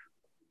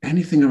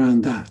 Anything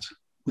around that,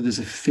 where there's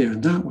a fear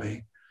in that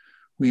way,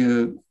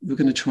 we're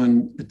going to try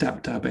and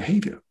adapt our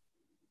behavior.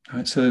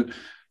 Right? So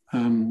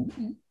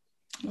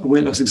a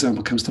weight loss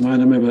example comes to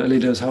mind. I remember a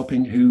lady I was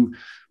helping who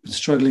was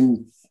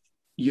struggling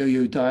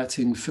yo-yo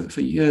dieting for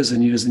years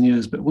and years and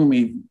years. But when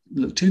we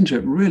looked into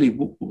it, really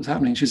what was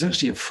happening, she was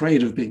actually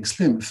afraid of being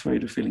slim,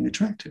 afraid of feeling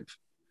attractive.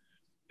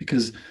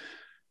 Because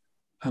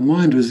her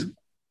mind was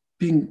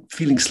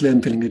feeling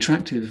slim, feeling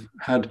attractive,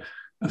 had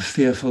a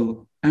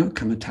fearful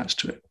outcome attached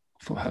to it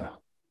for her.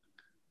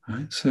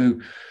 Right? So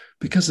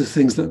because of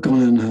things that have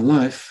gone on in her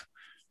life,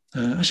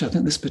 actually, I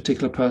think this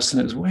particular person,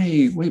 it was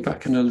way, way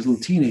back in her little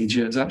teenage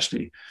years,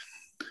 actually.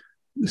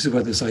 This is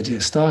where this idea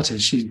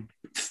started. She'd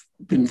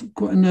been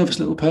quite a nervous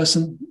little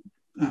person.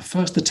 Her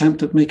first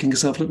attempt at making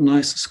herself look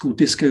nice, school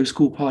disco,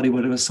 school party,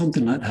 whatever,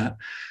 something like that.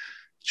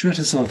 She let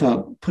herself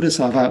out, put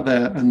herself out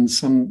there, and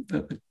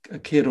a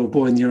kid or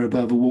boy in the year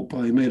above who walked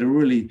by made a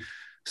really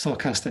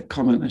sarcastic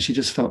comment, and she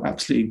just felt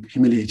absolutely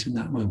humiliated in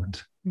that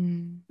moment.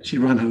 She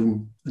ran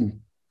home, and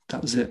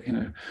that was it,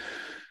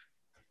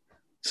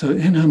 So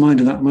in her mind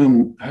in that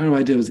moment, her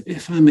idea was,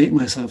 if I make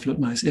myself look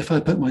nice, if I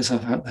put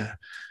myself out there,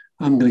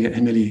 I'm going to get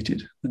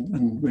humiliated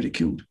and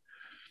ridiculed.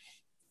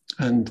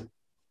 And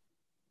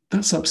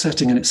that's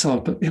upsetting in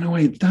itself. But in a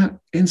way, that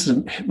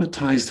incident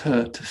hypnotized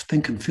her to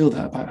think and feel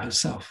that about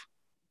herself.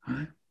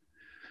 Right?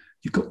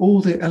 You've got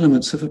all the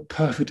elements of a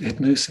perfect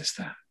hypnosis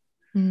there.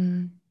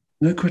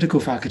 No critical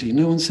faculty.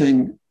 No one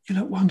saying, you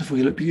look wonderful,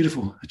 you look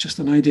beautiful. It's just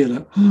an idea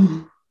like,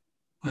 oh,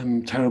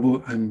 I'm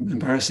terrible, I'm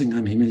embarrassing,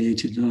 I'm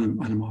humiliated,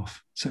 and I'm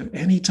off. So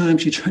anytime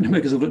she tried to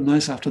make herself look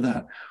nice after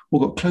that,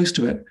 or got close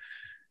to it,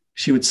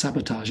 she would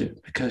sabotage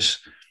it, because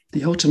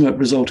the ultimate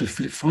result of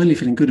finally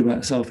feeling good about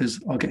herself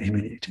is, I'll get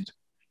humiliated.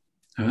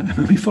 And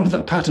when we follow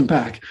that pattern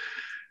back,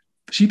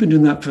 she'd been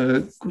doing that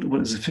for,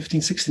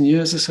 15, 16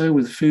 years or so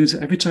with foods.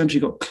 Every time she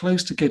got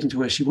close to getting to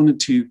where she wanted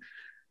to,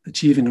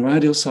 achieving her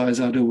ideal size,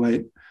 ideal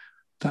weight,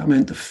 that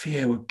meant the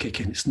fear would kick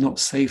in. It's not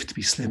safe to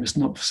be slim. It's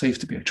not safe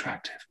to be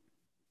attractive.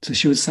 So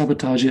she would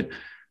sabotage it,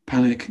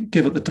 panic,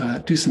 give up the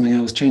diet, do something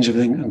else, change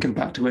everything, and go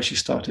back to where she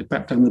started,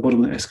 back down the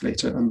bottom of the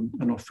escalator,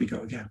 and off we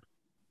go again.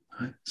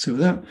 Right? So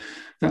with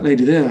that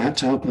lady there, I had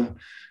to help her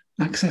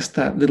access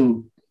that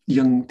little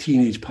young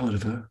teenage part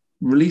of her,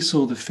 release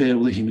all the fear,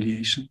 all the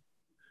humiliation,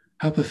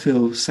 help her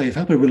feel safe,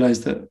 help her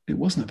realize that it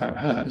wasn't about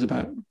her, it was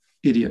about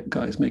idiot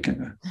guys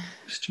making a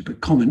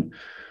stupid comment.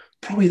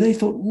 Probably they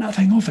thought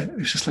nothing of it. It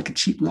was just like a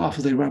cheap laugh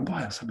as they ran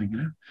by or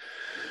something,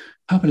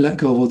 Help her let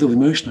go of all the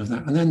emotion of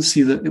that, and then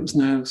see that it was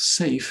now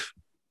safe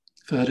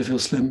for her to feel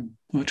slim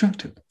or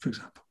attractive, for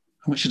example.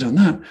 And once she'd done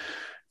that,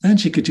 then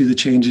she could do the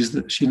changes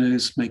that she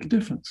knows make a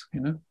difference,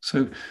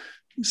 So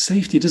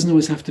safety doesn't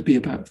always have to be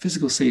about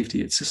physical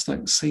safety. It's just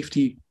like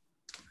safety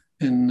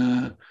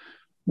in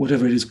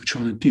whatever it is we're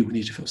trying to do. We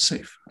need to feel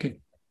safe, okay?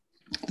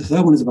 The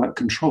third one is about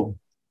control,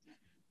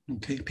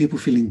 okay? People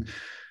feeling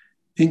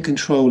in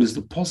control is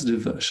the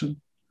positive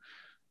version,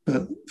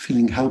 but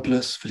feeling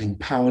helpless, feeling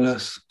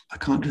powerless, I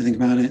can't do anything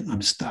about it,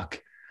 I'm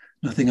stuck,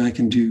 nothing I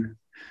can do.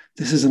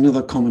 This is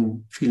another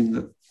common feeling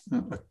that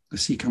I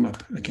see come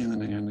up again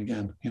and again and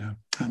again.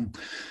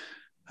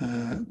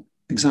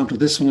 Example of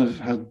this one, I've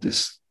had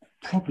this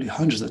probably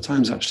hundreds of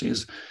times actually,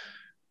 is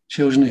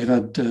children who've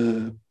had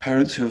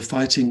parents who are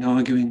fighting,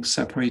 arguing,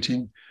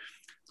 separating.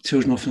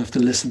 Children often have to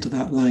listen to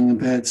that, lying in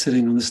bed,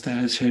 sitting on the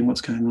stairs, hearing what's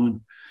going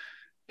on,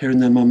 hearing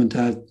their mum and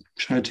dad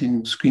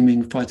shouting,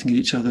 screaming, fighting at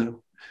each other.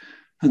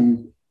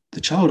 And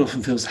the child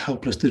often feels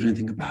helpless to do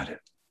anything about it.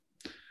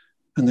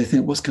 And they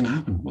think, what's going to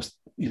happen?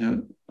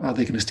 Are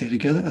they going to stay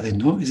together? Are they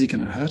not? Is he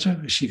going to hurt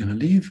her? Is she going to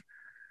leave?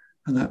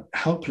 And that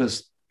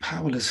helpless,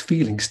 powerless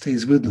feeling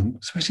stays with them,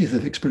 especially if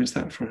they've experienced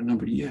that for a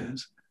number of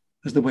years,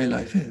 as the way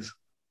life is.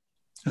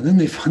 And then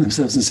they find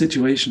themselves in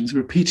situations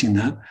repeating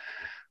that,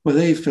 where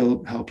they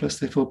feel helpless,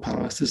 they feel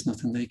powerless, there's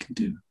nothing they can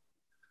do.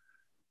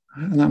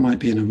 And that might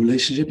be in a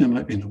relationship, it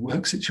might be in a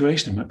work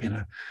situation, it might be in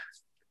a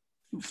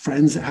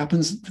friends, it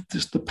happens,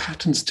 just the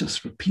patterns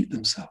just repeat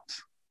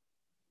themselves.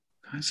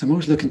 Right? So I'm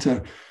always looking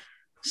to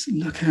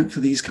look out for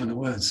these kind of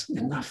words: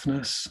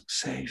 enoughness,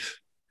 safe,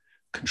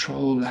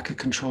 control, lack of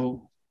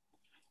control.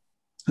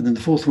 And then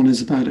the fourth one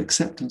is about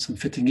acceptance and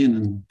fitting in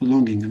and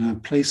belonging and our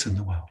place in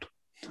the world.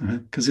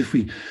 Because if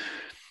we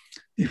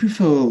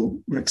feel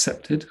we're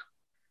accepted,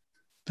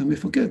 then we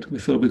feel good. We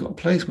feel we've got a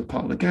place, we're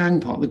part of the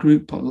gang, part of the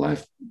group, part of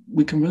life,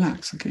 we can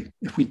relax. Okay.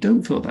 If we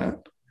don't feel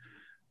that,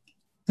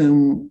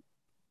 then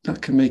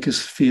that can make us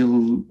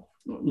feel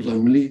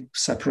lonely,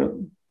 separate,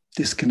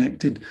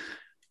 disconnected,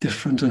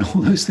 different, and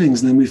all those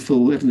things. And then we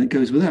feel everything that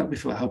goes with that. We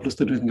feel helpless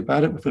to do anything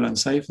about it. We feel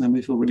unsafe, and then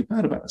we feel really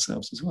bad about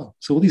ourselves as well.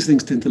 So all these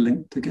things tend to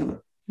link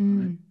together.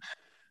 Right?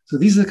 So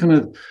these are the kind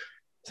of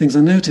things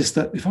I noticed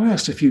that if I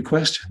asked a few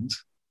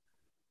questions,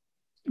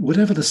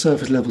 whatever the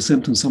surface level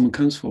symptoms someone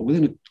comes for,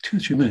 within 2 or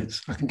 3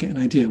 minutes, I can get an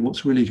idea of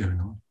what's really going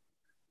on.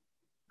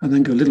 And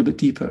then go a little bit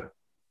deeper.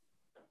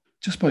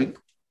 Just by,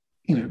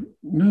 no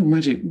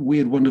magic,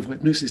 weird, wonderful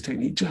hypnosis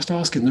technique, just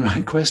asking the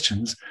right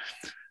questions,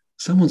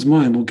 someone's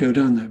mind will go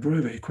down there very,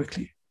 very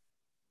quickly.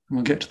 And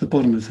we'll get to the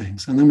bottom of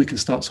things. And then we can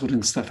start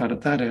sorting stuff out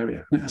of that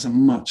area. And it has a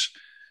much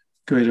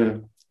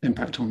greater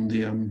impact on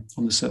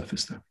the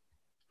surface there.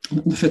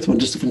 And the fifth one,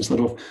 just to finish that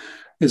off,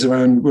 is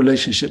around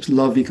relationships.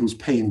 Love equals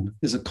pain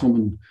is a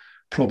common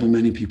problem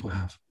many people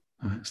have.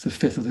 It's the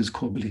fifth of those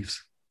core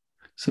beliefs.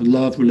 So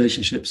love,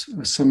 relationships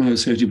are somehow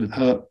associated with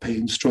hurt,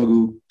 pain,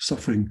 struggle,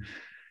 suffering,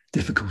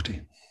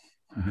 difficulty.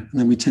 And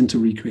then we tend to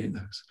recreate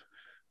those.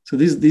 So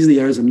these are the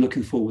areas I'm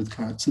looking for with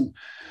clients. And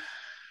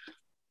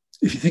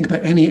if you think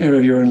about any area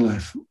of your own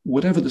life,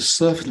 whatever the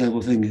surface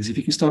level thing is, if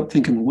you can start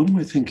thinking, well, what am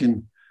I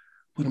thinking?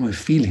 What am I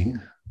feeling?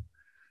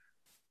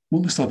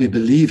 What must I be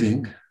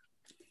believing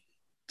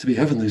to be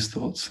having those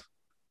thoughts?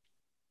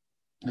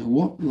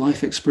 What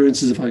life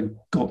experiences have I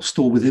got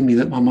stored within me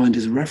that my mind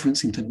is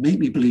referencing to make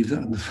me believe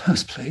that in the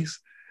first place?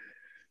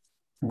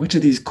 And which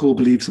of these core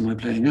beliefs am I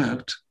playing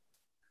out?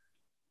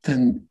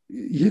 Then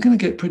you're going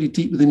to get pretty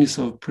deep within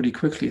yourself pretty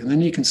quickly. And then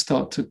you can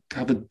start to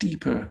have a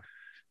deeper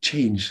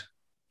change.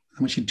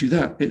 And once you do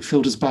that, it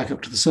filters back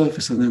up to the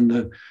surface. And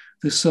then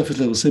the surface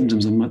level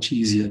symptoms are much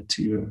easier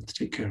to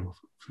take care of.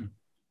 Does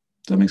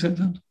that make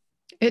sense?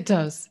 It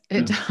does.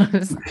 It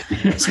does.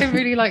 I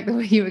really like the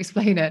way you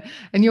explain it.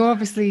 And you're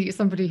obviously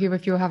somebody who,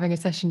 if you're having a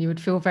session, you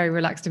would feel very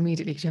relaxed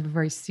immediately because you have a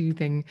very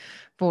soothing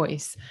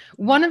voice.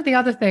 One of the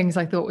other things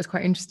I thought was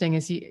quite interesting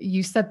is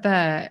you said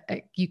there,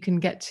 you can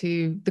get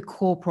to the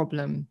core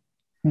problem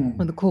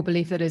or the core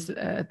belief that is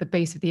at the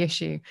base of the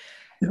issue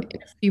in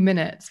a few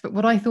minutes. But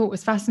what I thought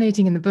was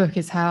fascinating in the book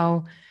is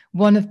how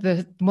one of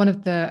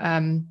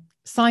the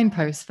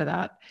signposts for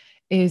that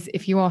is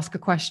if you ask a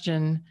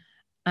question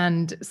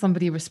and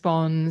somebody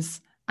responds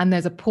and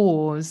there's a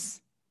pause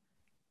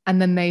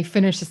and then they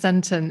finish a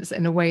sentence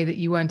in a way that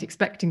you weren't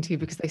expecting to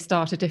because they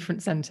start a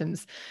different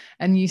sentence.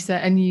 And you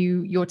said,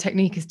 your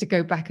technique is to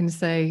go back and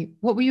say,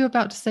 what were you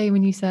about to say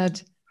when you said,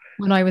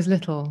 when I was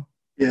little?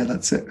 Yeah,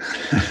 that's it.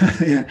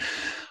 Yeah.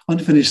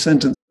 Unfinished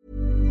sentence.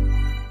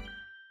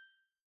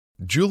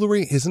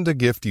 Jewelry isn't a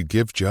gift you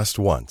give just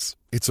once.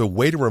 It's a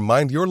way to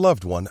remind your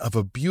loved one of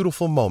a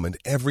beautiful moment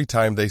every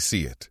time they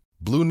see it.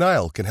 Blue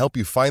Nile can help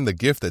you find the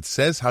gift that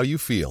says how you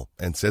feel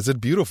and says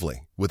it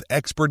beautifully, with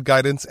expert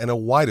guidance and a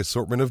wide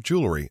assortment of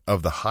jewelry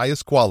of the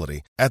highest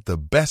quality at the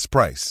best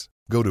price.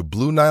 Go to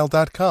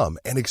BlueNile.com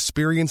and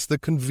experience the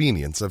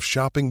convenience of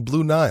shopping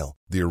Blue Nile,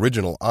 the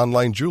original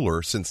online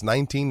jeweler since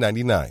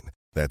 1999.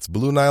 That's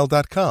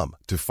BlueNile.com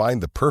to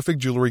find the perfect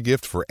jewelry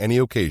gift for any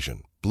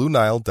occasion.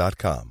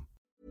 BlueNile.com.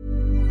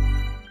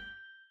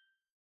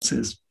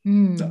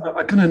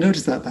 I kind of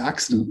noticed that by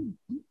accident,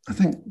 I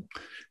think.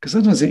 Because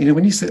sometimes,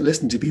 when you sit and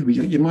listen to people,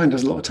 your mind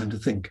has a lot of time to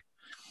think.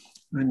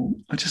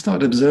 And I just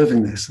started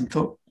observing this and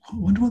thought, I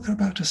wonder what they're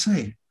about to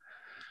say.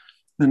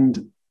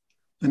 And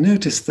I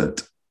noticed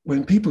that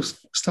when people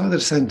started a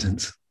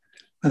sentence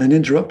and then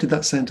interrupted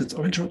that sentence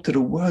or interrupted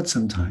a word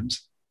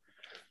sometimes,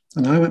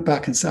 and I went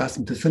back and asked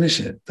them to finish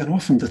it, then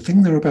often the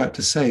thing they're about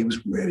to say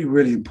was really,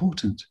 really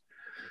important.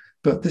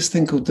 But this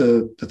thing called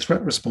the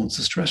threat response,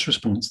 the stress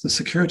response, the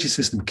security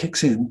system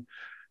kicks in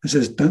and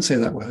says, don't say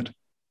that word.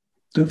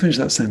 Don't finish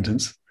that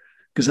sentence.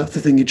 Because that's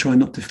the thing you try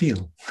not to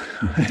feel.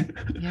 Right?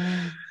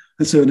 Yeah.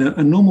 And so in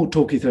a normal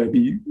talkie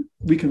therapy,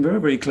 we can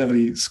very, very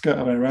cleverly skirt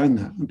our way around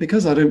that. And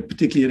because I don't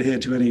particularly adhere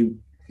to any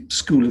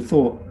school of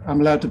thought, I'm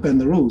allowed to bend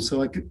the rules.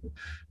 So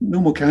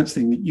normal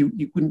counseling,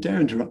 you wouldn't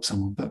dare interrupt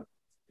someone. But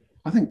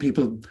I think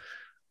people,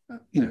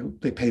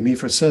 they pay me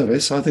for a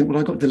service. So I think, well,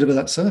 I've got to deliver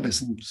that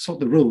service and sort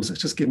the rules.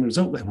 Let's just give them the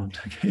result they want.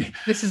 Okay.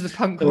 This is the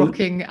punk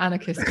rocking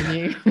anarchist in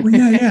you. Well,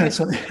 yeah.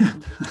 So,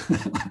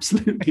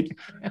 absolutely.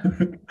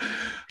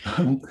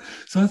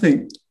 So I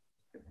think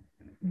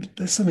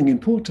there's something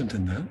important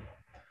in that.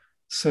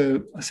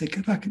 So I say,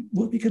 go back.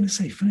 What are you going to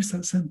say? Finish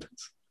that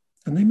sentence.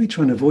 And they may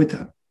try and avoid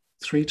that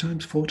 3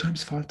 times, 4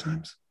 times, 5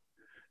 times.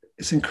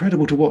 It's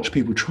incredible to watch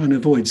people try and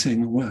avoid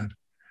saying a word.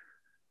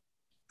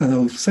 And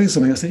they'll say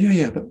something, I say,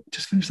 yeah, but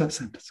just finish that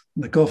sentence.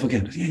 And they go off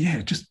again.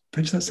 Yeah, just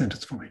finish that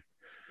sentence for me.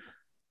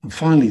 And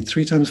finally,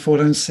 3 times, 4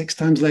 times, 6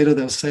 times later,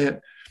 they'll say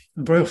it.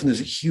 And very often there's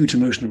a huge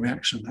emotional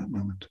reaction at that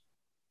moment.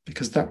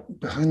 Because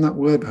behind that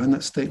word, behind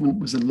that statement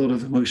was a lot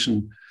of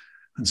emotion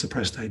and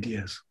suppressed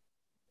ideas.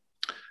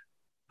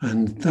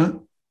 And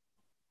that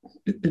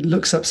it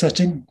looks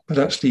upsetting, but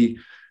actually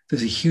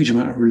there's a huge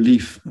amount of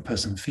relief a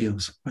person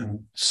feels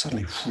when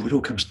suddenly it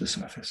all comes to the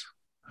surface.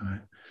 All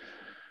right.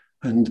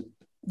 And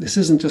this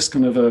isn't just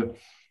kind of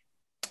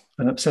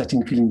an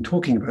upsetting feeling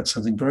talking about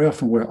something. Very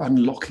often we're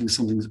unlocking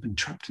something that's been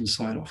trapped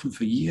inside, often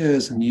for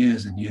years and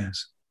years and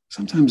years.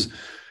 Sometimes,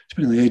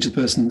 depending on the age of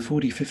the person,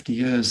 40, 50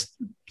 years,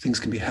 things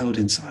can be held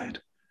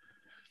inside.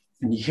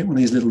 And you hit one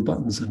of these little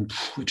buttons and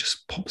it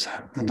just pops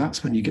out. And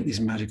that's when you get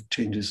these magic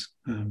changes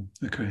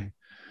occurring.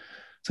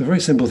 It's a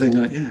very simple thing,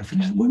 like,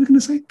 what are we going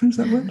to say? Finish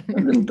that word,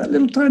 that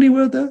little tiny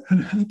word there.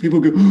 And people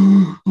go,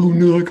 oh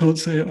no, I can't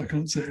say it. Oh,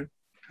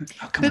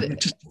 come on,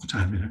 just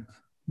time,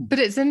 But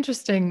it's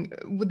interesting.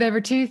 There are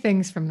two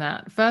things from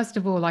that. First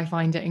of all, I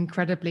find it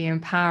incredibly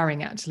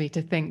empowering, actually,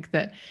 to think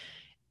that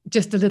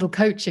just a little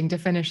coaching to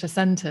finish a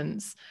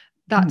sentence,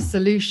 that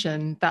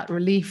solution, that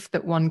relief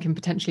that one can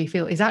potentially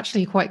feel is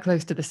actually quite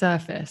close to the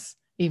surface,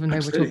 even though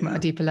we're talking about a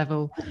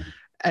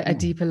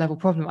deeper level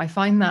problem.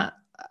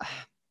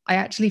 I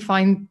actually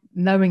find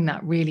knowing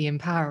that really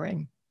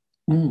empowering.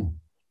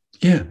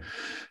 Yeah,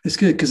 it's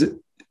good because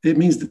it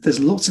means that there's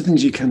lots of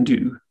things you can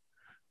do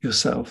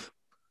yourself.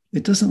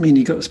 It doesn't mean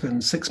you've got to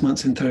spend 6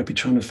 months in therapy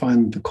trying to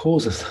find the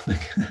cause of something.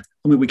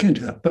 I mean, we can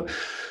do that, but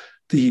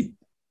the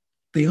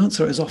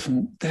answer is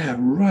often there,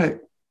 right?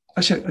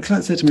 Actually, a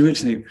client said to me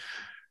recently,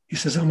 he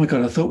says, oh my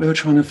God, I thought we were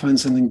trying to find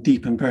something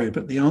deep and buried,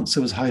 but the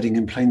answer was hiding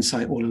in plain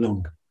sight all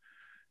along.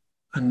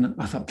 And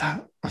I thought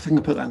I think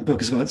I put that in the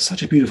book as well. It's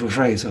such a beautiful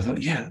phrase. I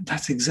thought, yeah,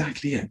 that's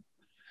exactly it.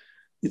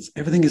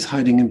 Everything is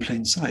hiding in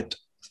plain sight.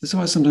 That's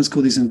why I sometimes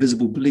call these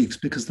invisible beliefs,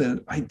 because they're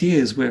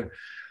ideas we're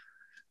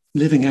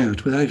living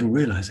out without even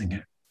realizing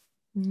it.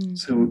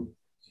 So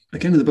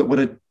again, in the book,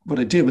 what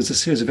I did was a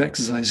series of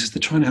exercises to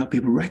try and help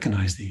people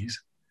recognize these,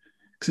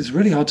 because it's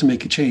really hard to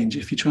make a change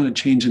if you're trying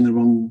to change in the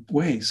wrong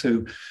way.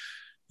 So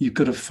you've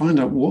got to find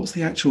out what's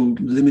the actual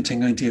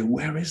limiting idea.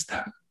 Where is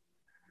that?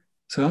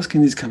 So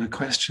asking these kind of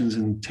questions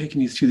and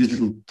taking you through these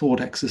little thought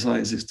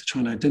exercises to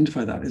try and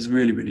identify that is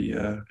really, really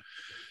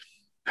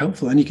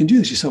helpful. And you can do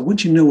this yourself.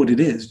 Once you know what it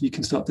is, you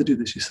can start to do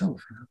this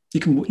yourself. You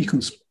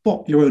can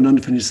spot your own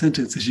unfinished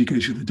sentence as you go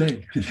through the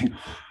day. You think,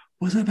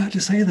 what was I about to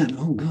say then?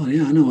 Oh God,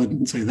 yeah, I know I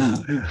didn't say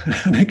that.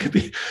 Yeah. And it could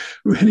be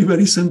really,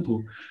 really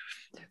simple.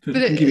 But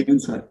it can give you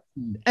insight.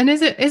 And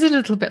is it a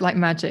little bit like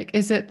magic?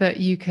 Is it that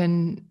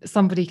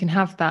somebody can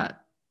have that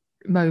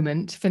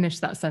moment, finish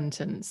that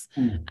sentence,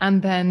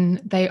 and then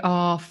they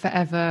are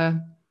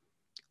forever,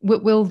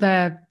 will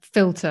their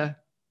filter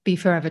be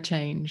forever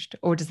changed,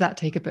 or does that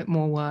take a bit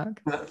more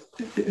work?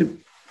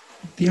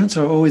 The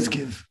answer I always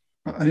give,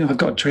 I've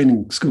got a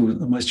training school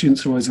and my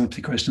students are always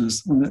asking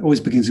questions, and it always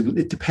begins with,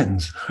 it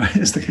depends, right?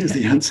 Is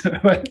the answer,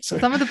 right? So,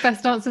 some of the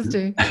best answers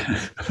do.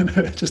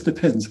 It just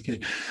depends, okay.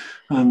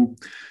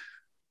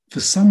 For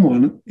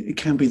someone, it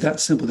can be that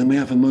simple. They may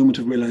have a moment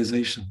of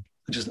realization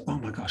and just, oh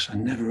my gosh, I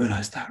never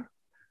realized that.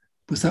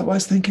 Was that what I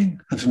was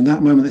thinking? And from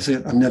that moment, they say,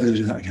 I'm never going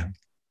to do that again.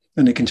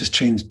 And it can just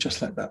change just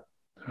like that,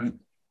 right?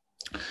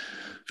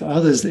 For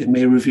others, it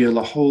may reveal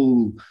a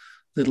whole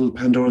little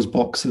Pandora's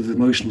box of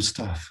emotional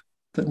stuff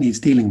that needs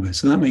dealing with.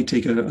 So that may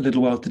take a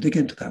little while to dig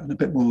into that and a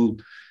bit more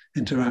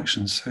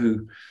interaction.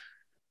 So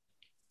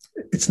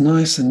it's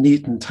nice and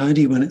neat and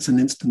tidy when it's an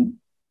instant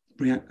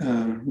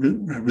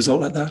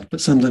result like that,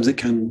 but sometimes it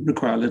can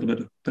require a little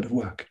bit of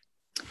work.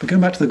 But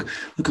going back to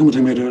the comment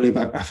I made earlier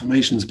about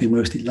affirmations being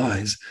mostly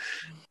lies,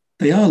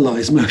 they are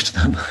lies, most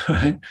of them,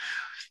 right?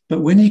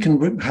 But when you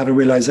can have a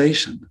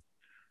realization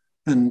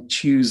and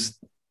choose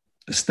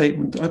a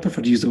statement, I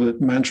prefer to use the word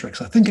mantra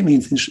because I think it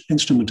means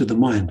instrument of the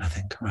mind, I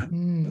think, right?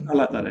 I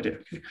like that idea.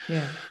 Okay.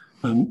 Yeah.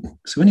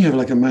 So when you have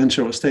like a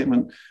mantra or a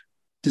statement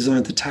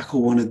designed to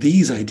tackle one of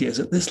these ideas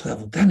at this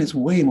level, then it's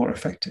way more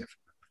effective.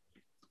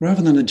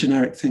 Rather than a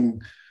generic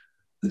thing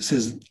that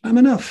says, I'm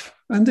enough,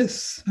 and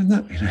this, and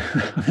that.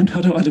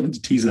 I don't want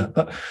to tease that,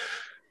 but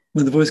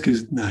when the voice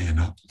goes, no, you're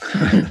not.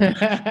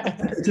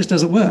 It just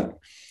doesn't work.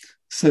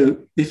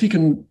 So if you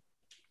can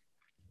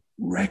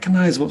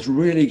recognize what's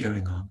really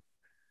going on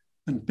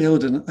and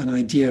build an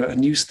idea, a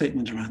new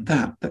statement around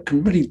that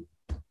can really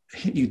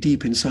hit you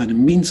deep inside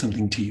and mean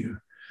something to you,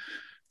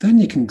 then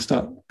you can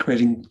start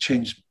creating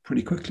change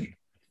pretty quickly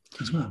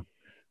as well.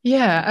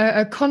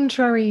 Yeah, a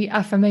contrary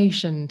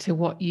affirmation to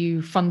what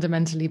you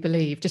fundamentally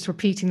believe, just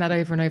repeating that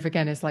over and over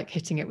again is like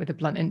hitting it with a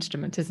blunt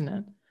instrument, isn't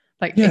it?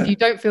 Like if you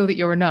don't feel that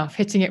you're enough,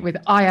 hitting it with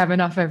I am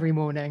enough every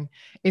morning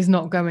is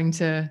not going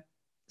to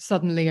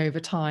suddenly over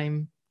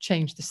time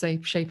change the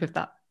shape of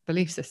that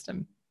belief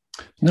system.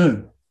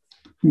 No,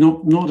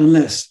 not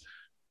unless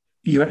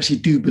you actually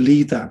do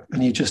believe that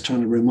and you're just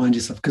trying to remind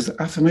yourself, because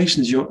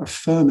affirmations, you're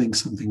affirming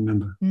something,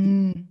 remember?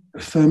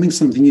 Affirming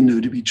something you know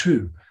to be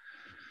true.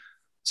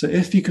 So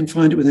if you can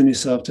find it within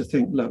yourself to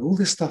think, look, all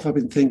this stuff I've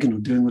been thinking or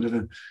doing,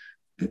 whatever,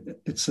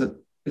 it's a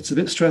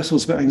bit stressful,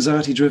 it's a bit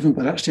anxiety driven,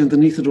 but actually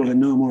underneath it all, I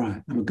know I'm all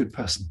right. I'm a good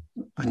person.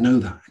 I know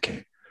that,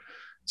 okay.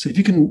 So if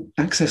you can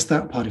access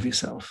that part of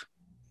yourself,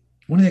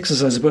 one of the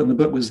exercises I put in the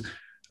book was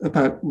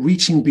about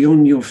reaching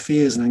beyond your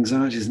fears and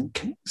anxieties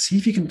and see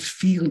if you can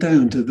feel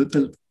down to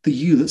the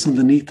you that's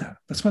underneath that.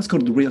 That's why it's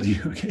called the real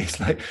you. Okay, it's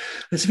like,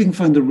 let's see if we can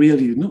find the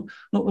real you, not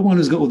the one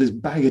who's got all this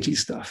baggagey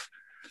stuff.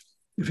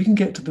 If we can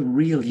get to the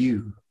real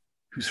you,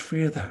 who's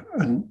free of that,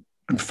 and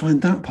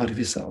find that part of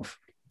yourself,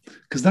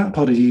 because that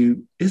part of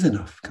you is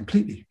enough,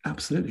 completely,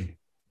 absolutely,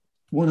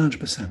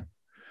 100%.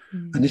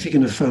 And if you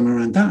can affirm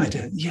around that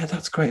idea, yeah,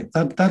 that's great.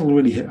 That'll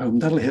really hit home.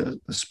 That'll hit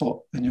a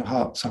spot in your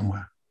heart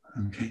somewhere.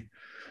 Okay.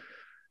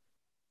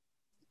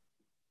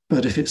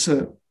 But if it's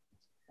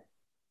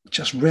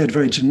just read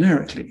very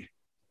generically,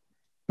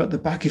 but the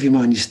back of your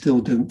mind, you still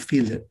don't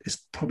feel it, it's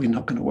probably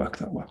not going to work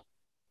that well.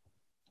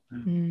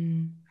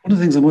 One of the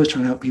things I'm always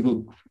trying to help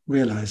people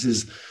realize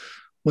is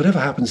whatever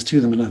happens to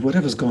them in life,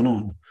 whatever's gone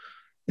on,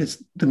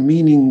 it's the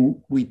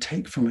meaning we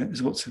take from it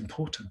is what's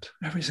important.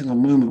 Every single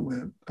moment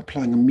we're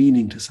applying a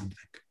meaning to something.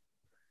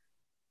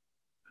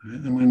 Right?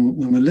 And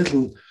when we're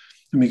little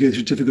and we go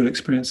through difficult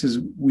experiences,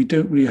 we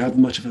don't really have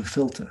much of a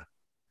filter.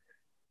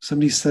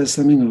 Somebody says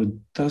something or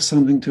does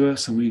something to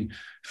us and we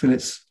feel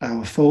it's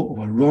our fault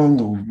or we're wrong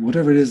or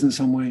whatever it is in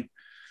some way,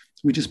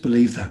 we just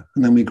believe that.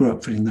 And then we grow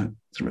up feeling that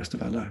the rest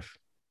of our life.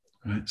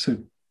 Right? So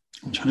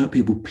I'm trying to help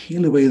people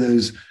peel away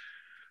those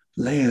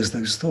layers,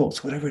 those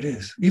thoughts, whatever it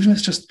is. Even if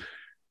it's just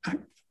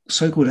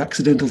so-called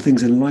accidental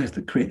things in life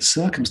that create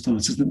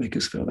circumstances that make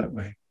us feel that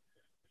way.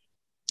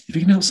 If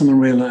you can help someone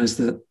realize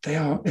that they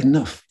are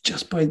enough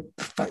just by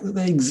the fact that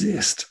they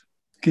exist,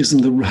 gives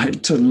them the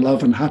right to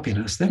love and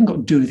happiness. They haven't got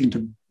to do anything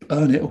to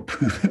earn it or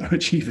prove it or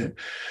achieve it.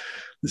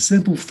 The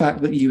simple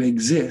fact that you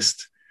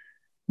exist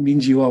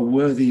means you are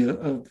worthy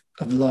of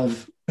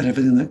love and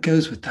everything that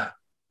goes with that.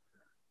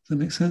 Does that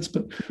make sense?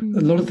 But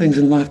a lot of things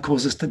in life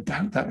cause us to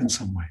doubt that in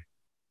some way.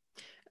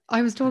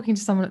 I was talking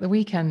to someone at the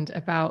weekend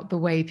about the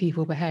way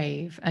people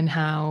behave and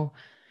how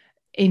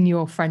in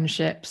your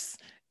friendships,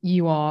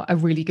 you are a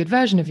really good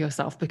version of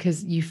yourself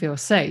because you feel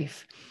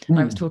safe.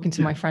 I was talking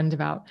to my friend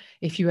about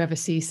if you ever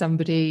see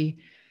somebody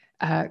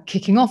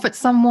kicking off at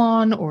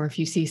someone, or if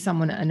you see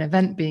someone at an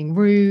event being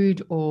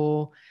rude,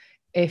 or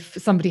if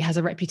somebody has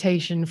a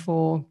reputation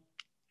for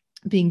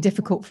being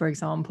difficult, for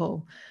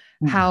example,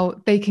 how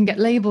they can get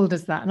labeled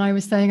as that. And I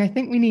was saying, I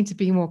think we need to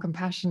be more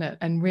compassionate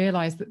and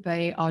realize that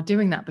they are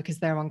doing that because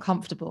they're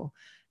uncomfortable,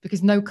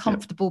 because no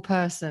comfortable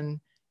person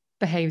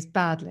behaves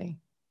badly.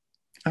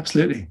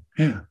 Absolutely.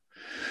 Yeah.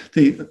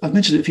 I've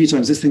mentioned it a few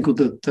times, this thing called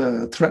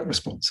the threat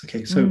response.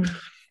 Okay. So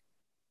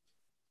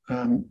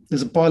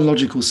there's a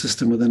biological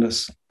system within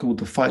us called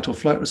the fight or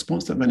flight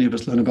response that many of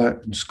us learn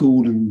about in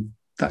school and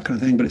that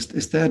kind of thing, but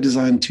it's there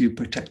designed to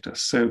protect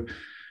us. So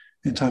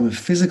in time of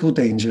physical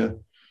danger,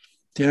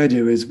 the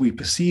idea is we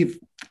perceive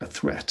a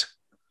threat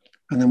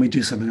and then we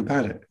do something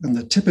about it. And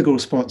the typical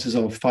responses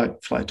are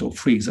fight, flight, or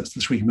freeze. That's the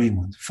three main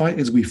ones. Fight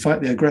is we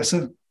fight the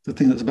aggressor, the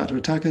thing that's about to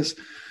attack us.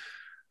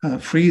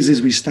 Freeze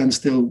is we stand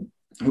still,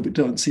 hope it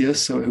doesn't see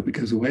us, so I hope it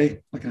goes away,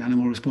 like an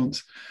animal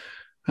response.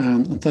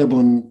 And third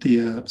one,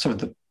 the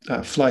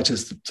flight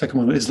is the second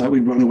one, is like we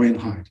run away and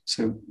hide.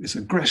 So it's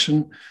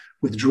aggression,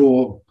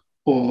 withdraw,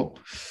 or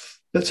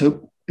let's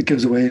hope it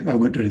goes away, I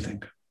won't do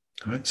anything.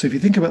 All right. So if you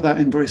think about that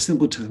in very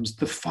simple terms,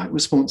 the fight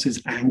response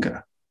is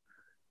anger,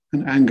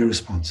 an anger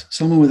response.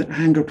 Someone with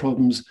anger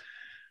problems,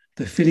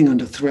 they're feeling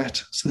under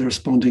threat, so they're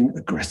responding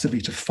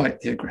aggressively to fight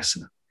the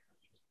aggressor.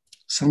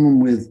 Someone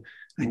with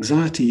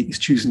anxiety is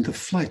choosing the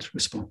flight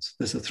response.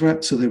 There's a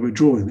threat, so they're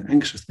withdrawing, they're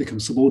anxious, they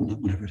become subordinate,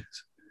 whatever it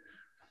is.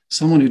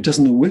 Someone who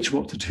doesn't know which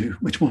one to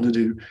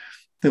do,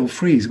 they'll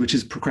freeze, which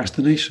is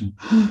procrastination.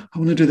 I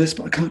want to do this,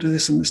 but I can't do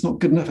this, and it's not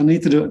good enough. I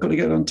need to do it. I've got to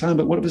get it on time,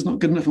 but what if it's not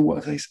good enough, and what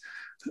if they...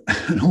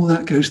 And all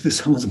that goes through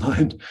someone's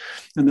mind,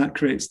 and that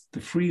creates the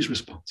freeze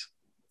response.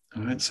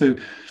 All right. So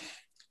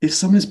if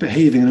someone's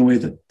behaving in a way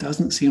that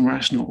doesn't seem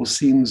rational or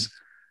seems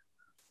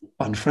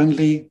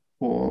unfriendly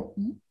or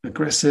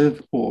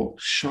aggressive or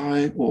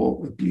shy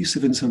or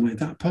abusive in some way,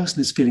 that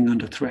person is feeling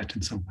under threat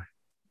in some way.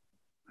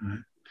 All right.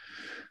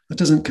 That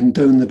doesn't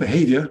condone the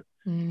behavior.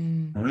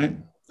 All right.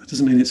 That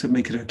doesn't mean it's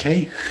make it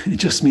okay. It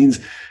just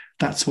means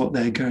that's what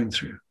they're going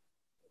through.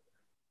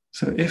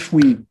 So if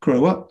we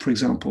grow up, for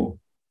example,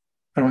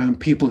 around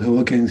people who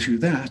are going through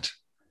that,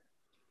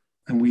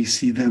 and we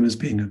see them as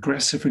being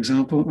aggressive, for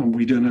example, and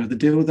we don't know how to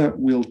deal with that,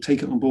 we'll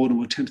take it on board and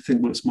we'll tend to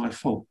think, well, it's my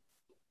fault.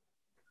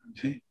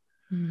 Okay.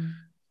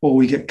 Or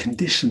we get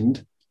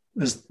conditioned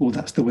as, well,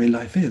 that's the way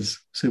life is.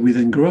 So we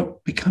then grow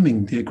up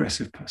becoming the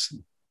aggressive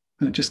person,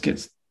 and it just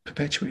gets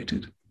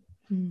perpetuated.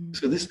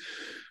 So this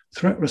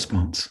threat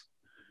response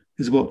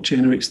is what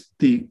generates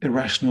the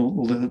irrational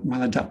or the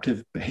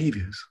maladaptive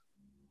behaviors.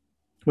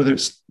 Whether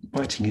it's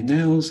biting your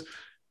nails,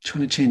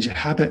 trying to change a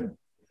habit,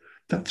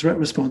 that threat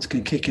response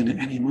can kick in at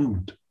any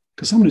moment.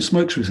 Because someone who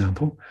smokes, for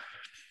example,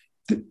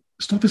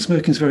 stopping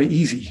smoking is very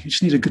easy. You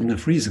just need a good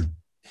enough reason.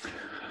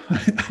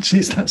 Actually,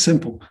 it's that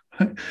simple.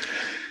 Right?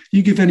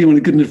 You give anyone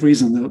a good enough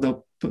reason,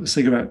 they'll put the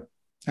cigarette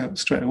out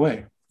straight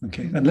away.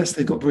 Okay, unless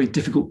they've got very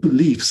difficult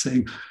beliefs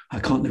saying, I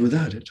can't live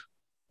without it.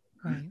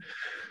 Right.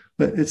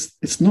 But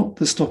it's not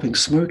the stopping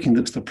smoking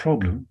that's the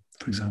problem.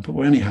 for example,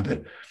 or any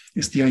habit,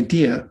 it's the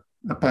idea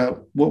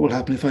about what will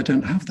happen if I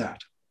don't have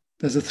that.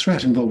 There's a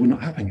threat involved with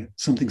not having it.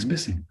 Something's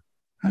missing.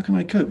 How can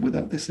I cope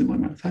without this in my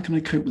mouth? How can I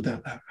cope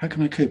without that? How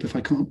can I cope if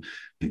I can't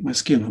pick my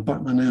skin or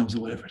bite my nails or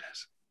whatever it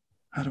is?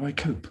 How do I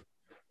cope?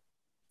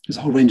 There's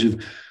a whole range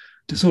of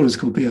disorders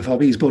called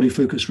BFRBs,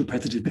 body-focused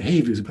repetitive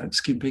behaviors, about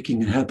skin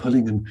picking and hair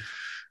pulling, and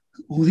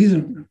all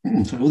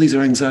these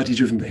are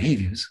anxiety-driven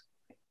behaviors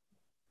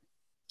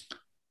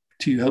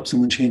to help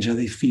someone change how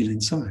they feel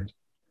inside.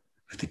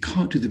 If they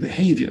can't do the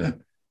behavior,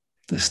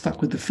 they're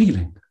stuck with the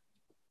feeling,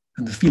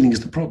 and the feeling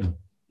is the problem.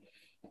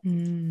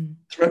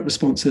 Threat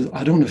response is,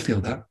 I don't want to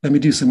feel that. Let me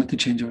do something to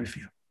change how I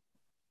feel.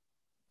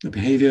 A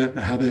behavior,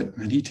 a habit,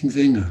 an eating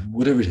thing, or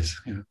whatever it is.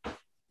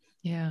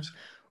 Yeah.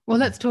 Well,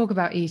 let's talk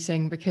about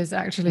eating, because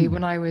actually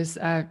when I was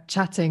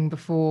chatting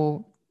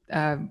before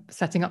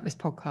setting up this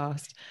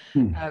podcast,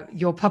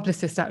 your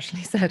publicist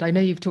actually said, I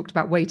know you've talked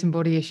about weight and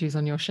body issues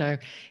on your show.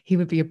 He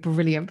would be a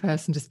brilliant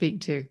person to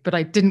speak to, but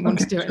I didn't want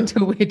to do it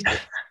until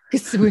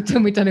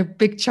we'd done a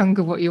big chunk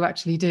of what you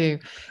actually do.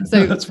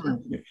 So that's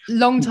fine.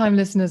 long-time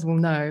listeners will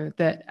know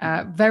that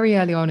very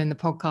early on in the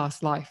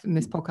podcast life, and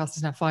this podcast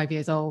is now 5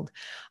 years old,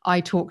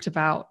 I talked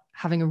about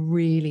having a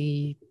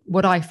really,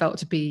 what I felt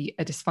to be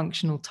a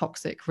dysfunctional,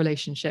 toxic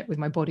relationship with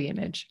my body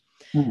image,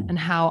 and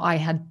how I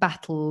had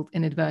battled,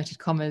 in inverted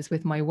commas,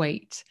 with my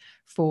weight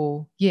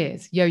for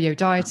years. Yo-yo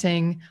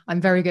dieting. I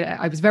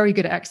was very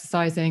good at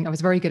exercising. I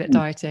was very good at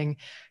dieting,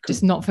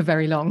 just not for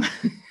very long.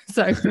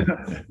 So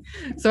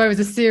I was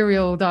a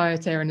serial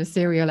dieter and a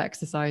serial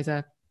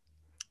exerciser.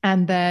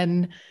 And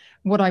then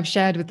what I've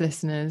shared with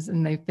listeners,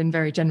 and they've been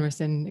very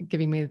generous in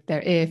giving me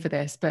their ear for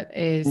this, but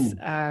is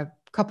a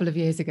couple of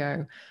years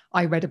ago,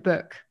 I read a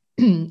book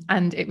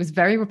and it was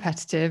very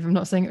repetitive. I'm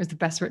not saying it was the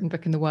best written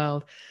book in the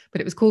world,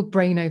 but it was called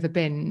Brain Over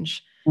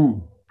Binge.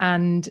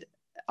 And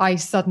I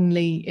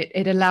suddenly,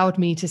 it allowed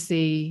me to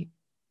see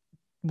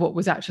what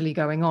was actually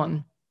going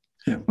on,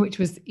 which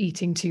was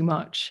eating too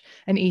much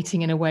and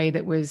eating in a way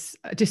that was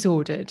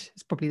disordered.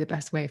 It's probably the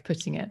best way of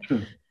putting it.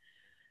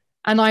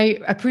 And I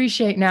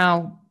appreciate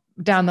now,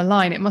 down the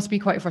line, it must be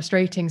quite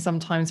frustrating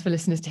sometimes for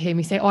listeners to hear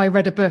me say, I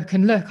read a book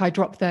and look, I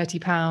dropped 30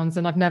 pounds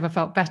and I've never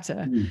felt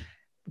better,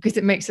 because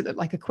it makes it look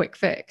like a quick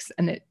fix,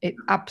 and it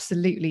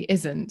absolutely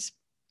isn't.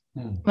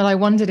 But I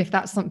wondered if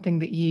that's something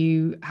that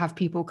you have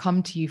people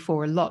come to you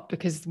for a lot,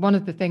 because one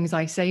of the things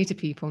I say to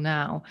people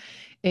now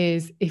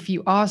is, if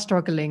you are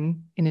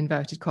struggling, in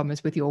inverted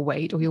commas, with your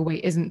weight, or your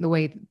weight isn't the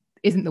weight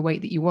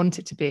that you want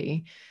it to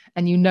be,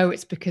 and you know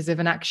it's because of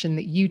an action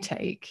that you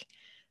take,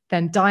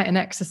 then diet and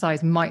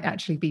exercise might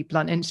actually be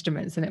blunt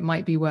instruments, and it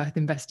might be worth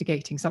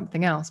investigating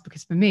something else.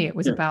 Because for me, it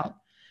was about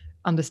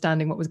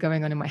understanding what was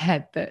going on in my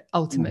head that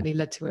ultimately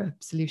led to a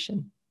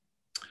solution.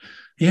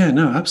 Yeah,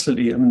 no,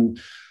 absolutely. I mean,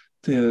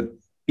 the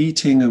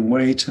eating and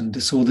weight and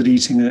disordered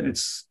eating,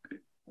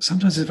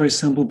 sometimes it's very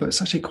simple, but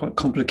it's actually quite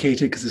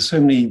complicated because there's so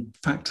many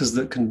factors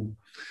that can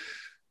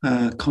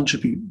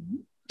contribute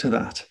to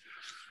that.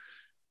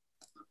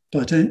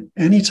 But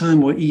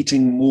anytime we're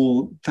eating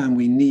more than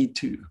we need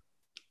to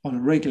on a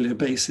regular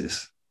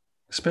basis,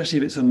 especially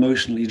if it's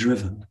emotionally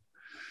driven,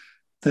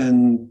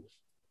 then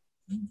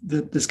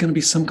there's going to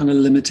be some kind of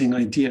limiting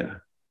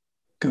idea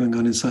going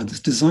on inside that's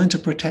designed to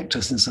protect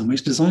us in some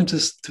ways, designed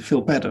us to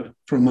feel better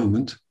for a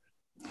moment.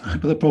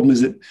 But the problem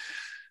is that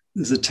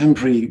there's a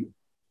temporary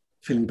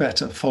feeling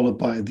better followed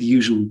by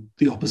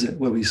the opposite,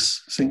 where we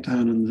sink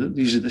down, and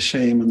usually the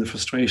shame and the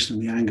frustration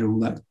and the anger, all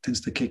that tends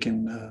to kick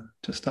in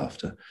just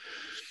after.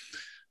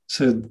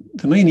 So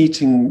the main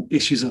eating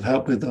issues I've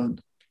helped with are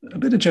a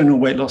bit of general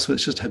weight loss, where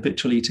it's just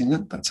habitual eating.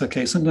 That's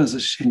okay. Sometimes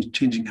it's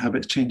changing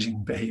habits,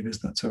 changing behaviors.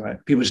 That's all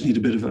right. People just need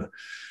a bit of a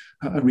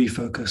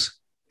refocus.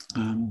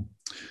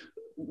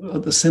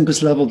 At the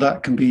simplest level,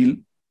 that can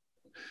be,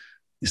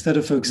 instead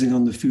of focusing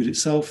on the food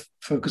itself,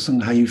 focus on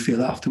how you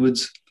feel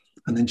afterwards,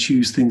 and then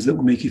choose things that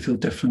will make you feel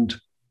different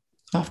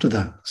after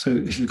that. So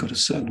if you've got a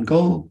certain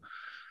goal,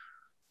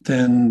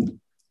 then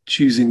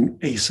choosing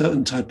a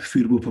certain type of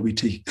food will probably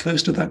take you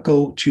close to that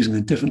goal. Choosing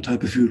a different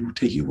type of food will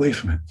take you away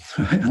from it.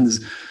 Right? And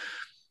there's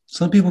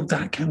some people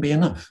that can be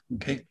enough.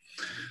 Okay.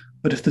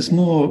 But if there's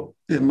more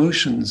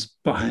emotions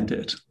behind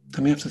it,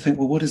 then we have to think,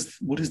 well, what is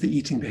the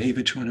eating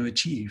behavior trying to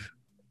achieve?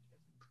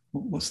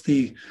 What's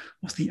the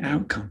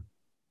outcome?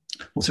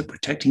 What's it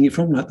protecting you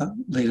from, like that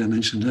lady I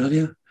mentioned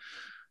earlier?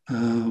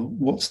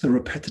 What's the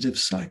repetitive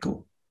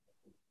cycle?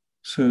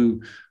 So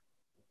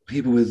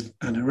people with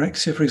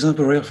anorexia, for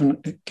example, very often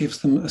it gives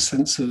them a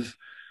sense of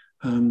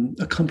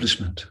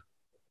accomplishment.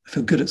 They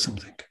feel good at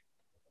something.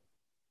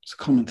 It's a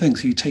common thing.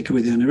 So you take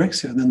away the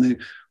anorexia, and then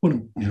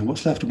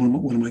what's left, and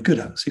what am I good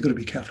at? So you've got to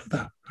be careful of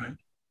that, right?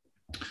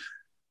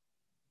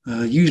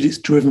 Usually it's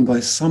driven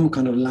by some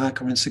kind of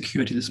lack or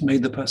insecurity that's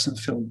made the person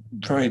feel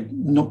very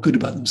not good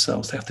about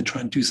themselves. They have to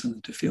try and do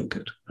something to feel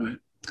good, right?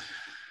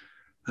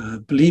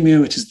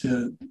 Bulimia, which is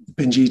the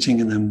binge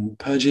eating and then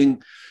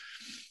purging.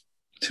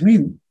 To me,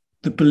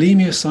 the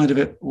bulimia side of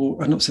it,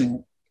 or I'm not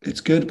saying it's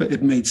good, but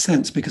it made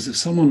sense, because if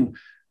someone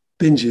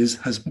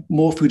binges has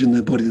more food in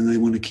their body than they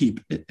want to keep,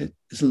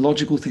 it's a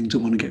logical thing to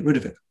want to get rid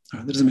of it.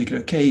 That doesn't make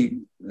it okay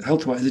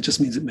health-wise, it just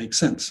means it makes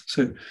sense.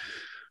 So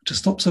to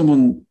stop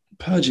someone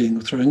purging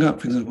or throwing up,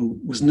 for example,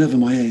 was never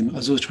my aim. I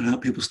was always trying to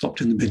help people stop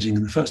doing the binging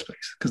in the first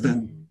place, because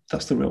then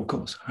that's the real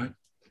cause, right?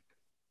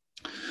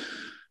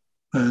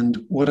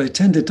 And what I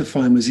tended to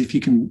find was if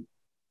you can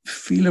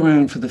feel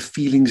around for the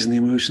feelings and the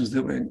emotions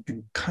that were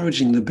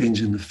encouraging the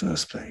binge in the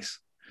first place,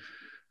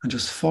 and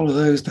just follow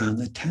those down,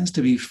 there tends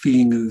to be a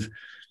feeling of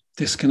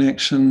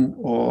disconnection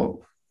or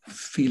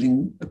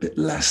feeling a bit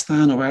less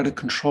than or out of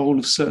control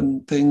of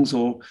certain things,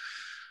 or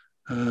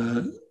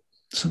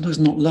sometimes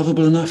not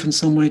lovable enough in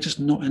some way, just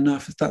not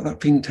enough.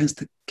 That feeling tends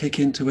to kick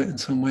into it in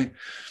some way.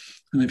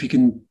 And if you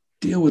can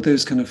deal with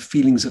those kind of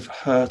feelings of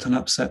hurt and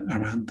upset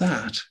around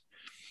that,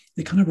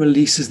 it kind of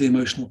releases the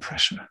emotional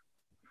pressure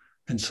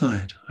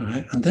inside, all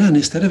right? And then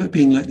instead of it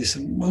being like this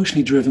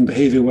emotionally driven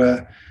behavior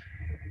where,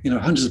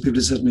 hundreds of people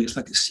have said to me, it's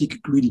like a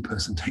secret greedy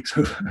person takes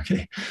over,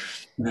 okay?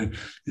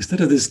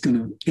 Instead of this kind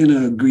of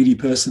inner greedy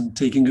person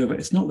taking over,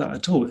 it's not that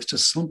at all. It's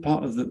just some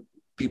part of the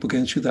people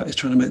going through that is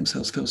trying to make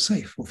themselves feel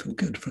safe or feel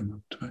good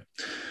from it, right?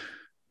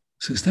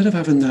 So instead of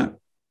having that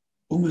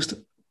almost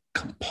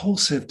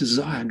compulsive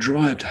desire,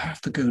 drive to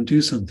have to go and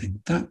do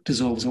something, that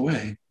dissolves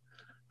away.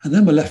 And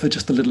then we're left with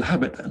just a little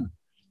habit then.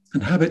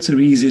 And habits are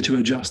easier to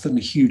adjust than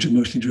huge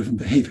emotionally driven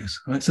behaviors,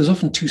 right? So there's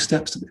often two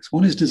steps to this.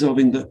 One is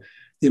dissolving the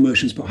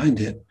emotions behind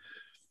it.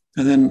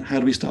 And then how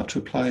do we start to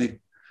apply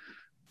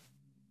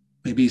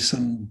maybe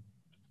some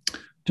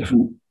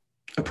different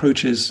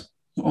approaches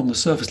on the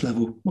surface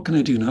level? What can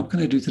I do now? What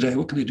can I do today?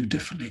 What can I do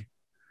differently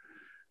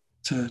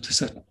to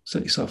set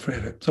yourself free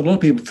of it? So a lot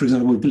of people, for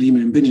example, with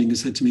bulimia and binging have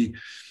said to me,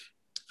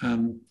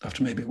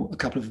 after maybe a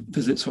couple of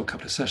visits or a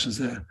couple of sessions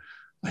there,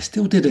 I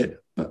still did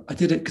it, but I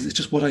did it because it's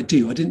just what I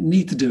do. I didn't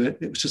need to do it.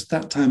 It was just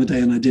that time of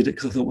day, and I did it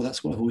because I thought, well,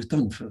 that's what I've always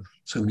done for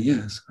so many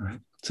years. All right.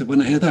 So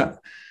when I hear that,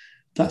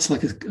 that's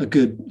like a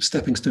good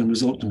stepping stone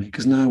result to me,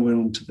 because now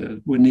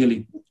we're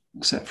nearly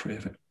set free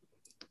of it.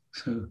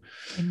 So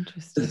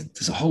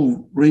there's a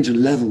whole range of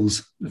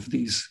levels of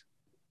these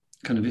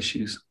kind of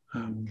issues.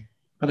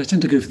 But I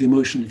tend to go for the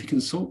emotion. If you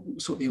can sort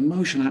the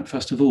emotion out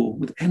first of all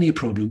with any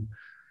problem,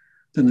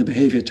 then the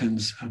behavior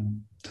tends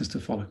to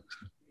follow.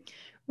 So.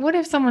 What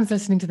if someone's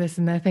listening to this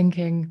and they're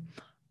thinking,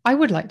 I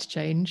would like to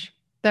change.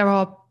 There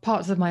are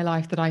parts of my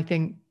life that I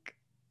think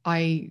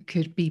I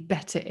could be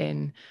better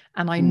in.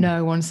 And I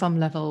know on some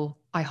level,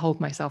 I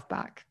hold myself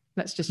back.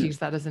 Let's just use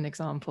that as an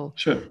example.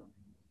 Sure.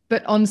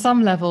 But on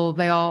some level,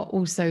 they are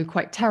also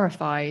quite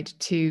terrified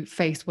to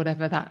face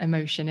whatever that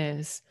emotion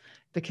is,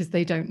 because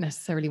they don't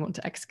necessarily want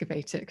to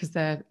excavate it, because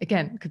they're,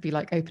 again, it could be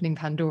like opening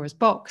Pandora's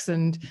box,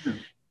 and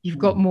you've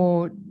got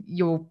more,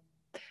 you're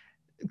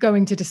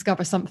going to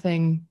discover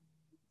something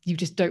you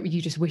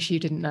just wish you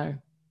didn't know.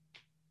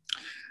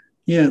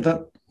 Yeah,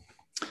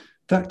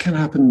 that can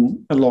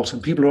happen a lot.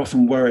 And people are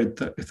often worried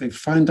that if they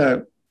find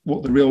out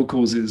what the real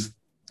cause is,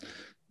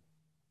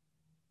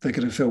 they're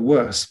going to feel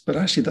worse. But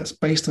actually that's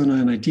based on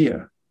an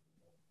idea,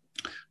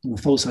 on a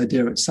false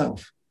idea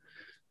itself.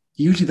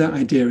 Usually that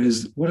idea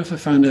is, what if I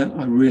found out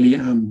I really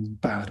am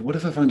bad? What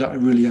if I find out I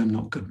really am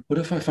not good? What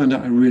if I find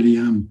out I really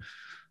am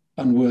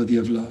unworthy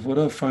of love? What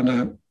if I find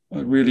out I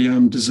really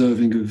am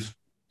deserving of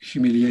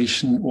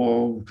humiliation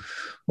or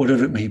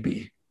whatever it may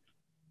be?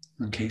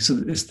 Okay,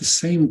 so it's the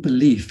same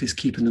belief is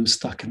keeping them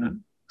stuck in that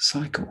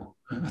cycle.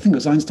 I think it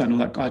was Einstein,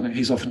 or I know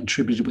he's often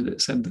attributed with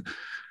it, said that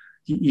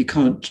you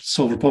can't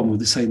solve a problem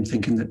with the same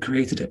thinking that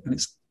created it, and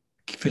it's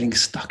feeling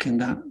stuck in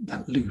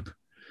that loop.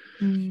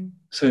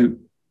 So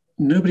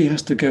nobody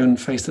has to go and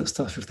face that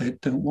stuff if they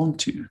don't want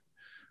to.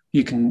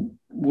 You can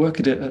work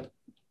at it at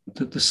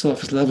the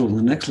surface level,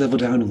 the next level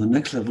down, or the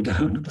next level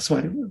down. That's why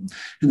in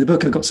the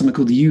book I've got something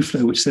called the U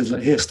flow, which says,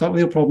 like, here, start with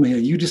your problem here.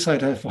 You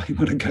decide how far you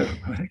want to go.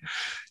 Right?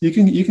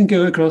 You can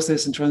go across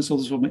this and try and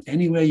solve this problem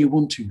anywhere you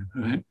want to.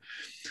 Right?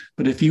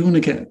 But if you want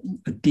to get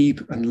a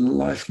deep and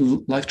life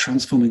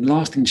transforming,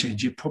 lasting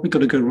change, you've probably got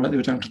to go right the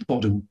way down to the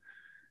bottom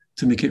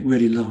to make it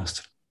really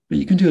last. But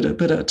you can do it a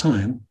bit at a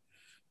time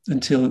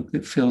until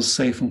it feels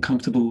safe and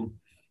comfortable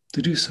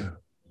to do so.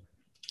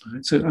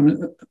 Right? So, I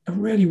mean, a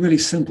really, really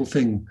simple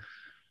thing.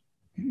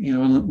 You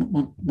know,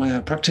 on my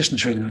practitioner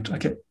training, I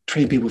get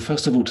train people,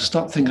 first of all, to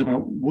start thinking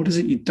about what is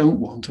it you don't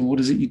want and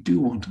what is it you do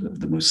want at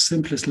the most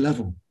simplest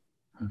level.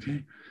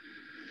 Okay.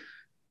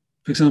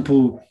 For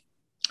example,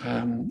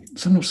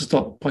 some will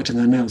stop biting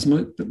their nails.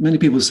 Many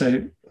people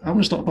say, I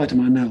want to stop biting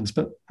my nails,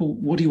 but well,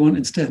 what do you want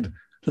instead?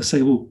 They'll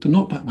say, well, to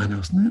not bite my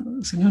nails.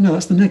 No, say, no,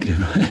 that's the negative.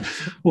 Right?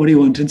 What do you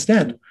want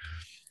instead?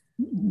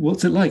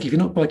 What's it like? If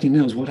you're not biting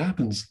nails, what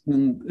happens?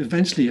 And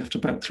eventually, after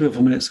about 3 or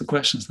 4 minutes of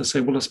questions, they'll say,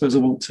 well, I suppose I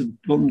want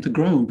them to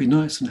grow and be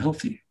nice and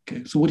healthy.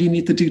 Okay, so what do you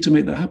need to do to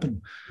make that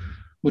happen?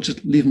 Well,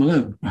 just leave them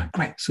alone. Right,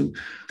 great. So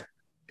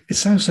it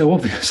sounds so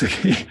obvious,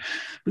 okay?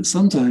 But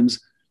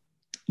sometimes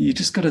you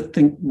just got to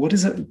think, what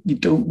is it you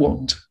don't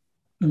want?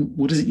 And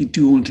what is it you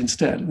do want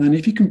instead? And then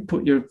if you can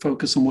put your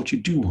focus on what you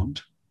do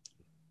want,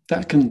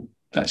 that can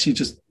actually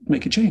just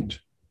make a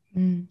change.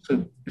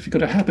 So if you've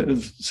got a habit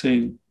of,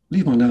 say,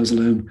 leave my nails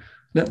alone,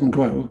 let them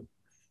grow,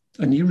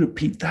 and you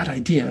repeat that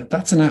idea,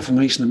 that's an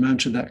affirmation, a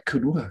mantra that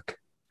could work.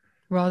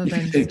 Rather If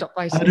you than say, stop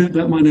I biting. don't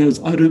bite my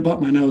nails, I don't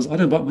bite my nails, I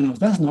don't bite my nails,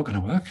 that's not going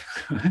to work.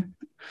 Right?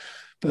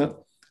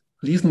 But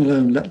leave them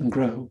alone, let them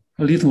grow,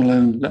 or leave them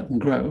alone, let them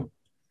grow,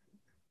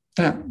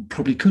 that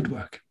probably could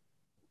work.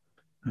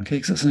 Okay,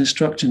 because that's an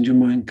instruction your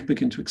mind can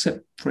begin to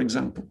accept, for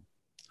example.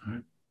 All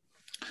right?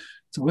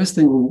 So I always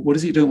think, well, what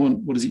is it you don't want?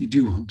 What is it you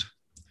do want?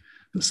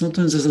 But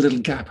sometimes there's a little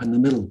gap in the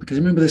middle, because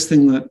remember this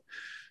thing that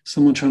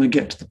someone trying to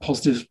get to the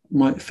positive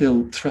might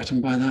feel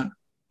threatened by that.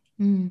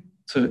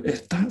 So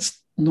if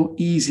that's not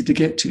easy to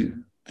get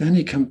to, then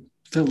you can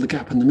fill the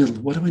gap in the middle.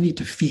 What do I need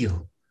to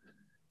feel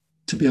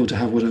to be able to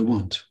have what I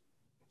want?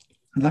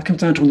 And that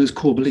comes down to one of those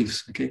core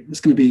beliefs. Okay,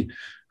 it's going to be,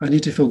 I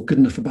need to feel good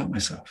enough about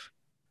myself.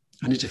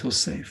 I need to feel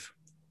safe.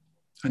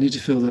 I need to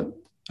feel that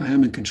I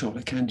am in control.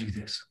 I can do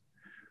this.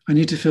 I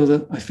need to feel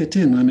that I fit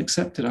in. I'm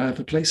accepted. I have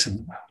a place in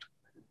the world.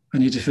 I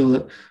need to feel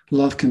that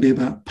love can be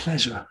about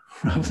pleasure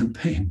rather than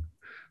pain.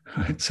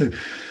 Right? So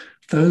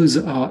those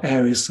are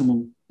areas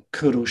someone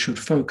could or should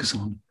focus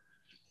on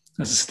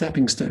as a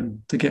stepping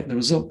stone to get the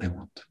result they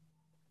want.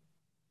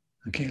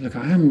 Okay, look,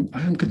 I am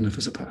good enough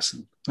as a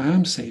person. I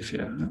am safe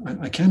here.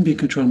 I can be in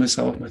control of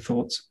myself, my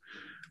thoughts.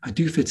 I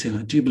do fit in.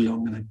 I do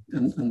belong,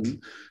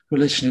 and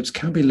relationships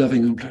can be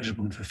loving and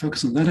pleasurable. And if I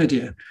focus on that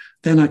idea,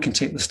 then I can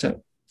take the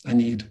step I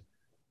need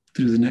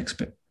through the next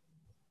bit.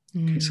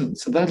 Okay, so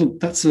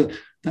that's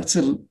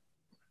a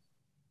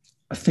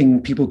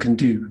thing people can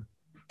do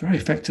very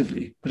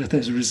effectively. But if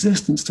there's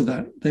resistance to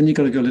that, then you've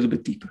got to go a little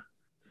bit deeper.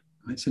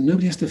 Right? So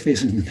nobody has to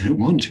face anything they don't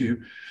want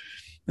to.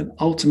 And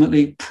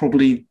ultimately,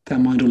 probably their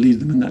mind will lead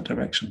them in that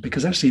direction.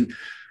 Because actually,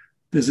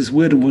 there's this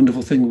weird and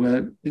wonderful thing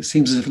where it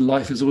seems as if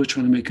life is always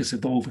trying to make us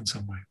evolve in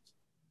some way.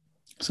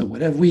 So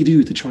whatever we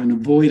do to try and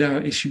avoid our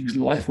issues,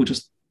 life will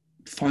just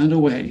find a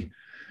way.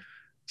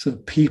 So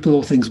people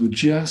or things will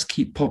just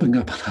keep popping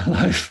up in our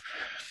life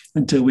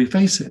until we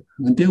face it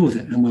and deal with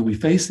it. And when we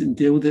face it and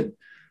deal with it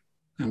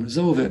and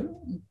resolve it,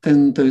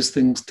 then those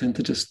things tend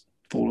to just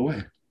fall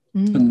away.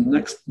 And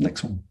the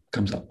next one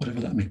comes up,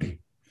 whatever that may be.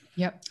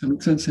 Yep. That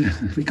makes sense.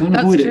 If we can't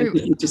avoid it,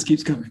 it just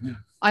keeps coming. Yeah.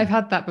 I've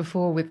had that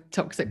before with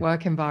toxic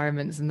work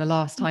environments. And the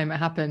last time it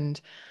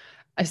happened,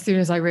 as soon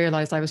as I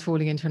realized I was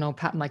falling into an old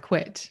pattern, I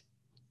quit.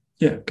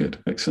 Yeah, good.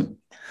 Excellent.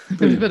 It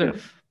was a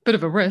bit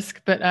of a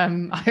risk, but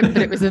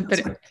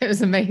it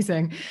was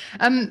amazing.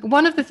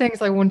 One of the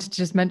things I wanted to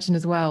just mention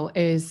as well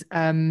is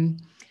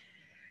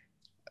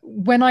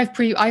when I've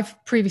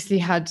previously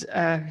had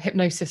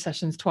hypnosis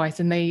sessions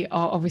twice, and they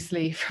are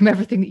obviously, from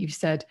everything that you've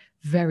said,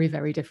 very,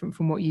 very different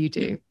from what you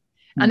do.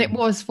 And it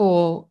was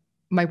for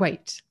my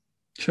weight.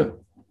 Sure.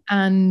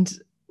 And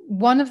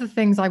one of the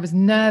things I was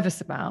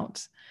nervous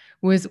about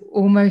was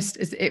almost,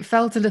 it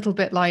felt a little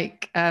bit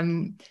like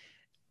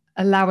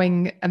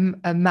allowing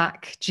a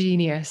Mac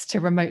genius to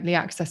remotely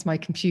access my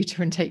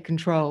computer and take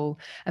control.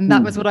 And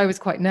that was what I was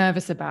quite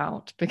nervous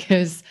about,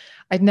 because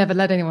I'd never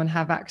let anyone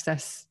have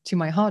access to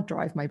my hard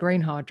drive, my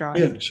brain hard drive.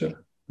 Yeah,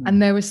 sure. And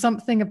there was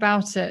something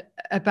about it,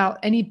 about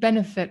any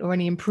benefit or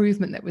any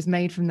improvement that was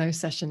made from those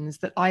sessions,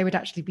 that I would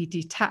actually be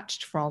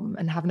detached from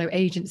and have no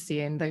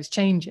agency in those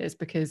changes,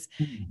 because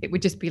it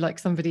would just be like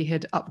somebody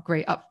had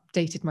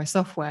updated my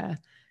software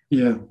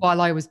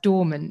while I was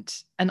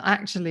dormant. And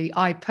actually,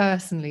 I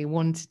personally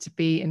wanted to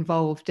be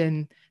involved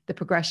in the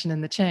progression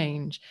and the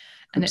change.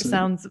 And Absolutely. It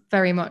sounds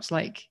very much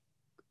like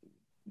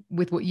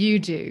with what you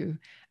do.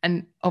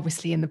 And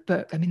obviously in the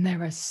book, I mean,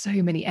 there are so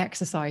many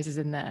exercises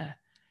in there.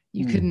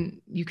 You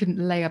couldn't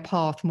lay a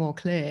path more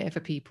clear for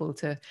people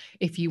to,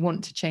 if you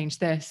want to change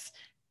this,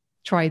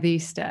 try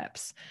these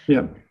steps.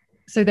 Yeah.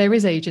 So there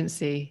is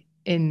agency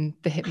in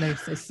the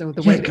hypnosis or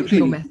the way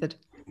your method.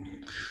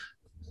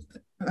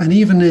 And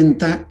even in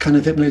that kind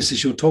of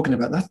hypnosis you're talking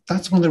about,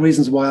 that's one of the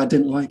reasons why I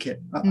didn't like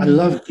it. I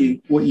love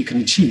what you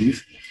can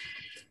achieve.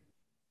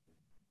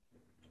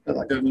 I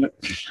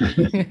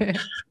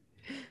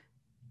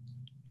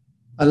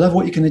love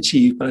what you can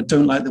achieve, but I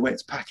don't like the way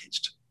it's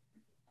packaged.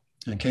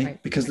 Okay,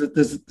 right. Because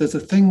there's a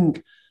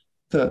thing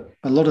that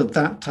a lot of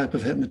that type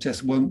of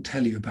hypnotist won't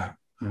tell you about,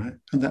 all right?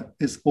 And that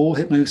is all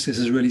hypnosis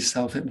is really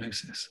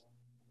self-hypnosis.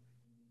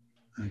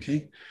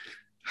 Okay,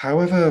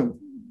 however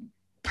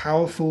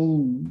powerful,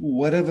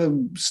 whatever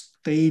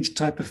stage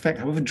type effect,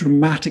 however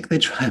dramatic they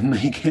try and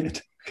make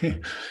it, okay,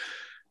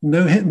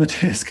 no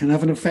hypnotist can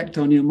have an effect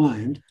on your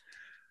mind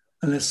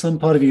unless some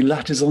part of you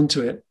latches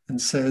onto it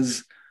and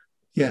says,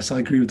 yes, I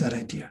agree with that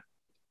idea.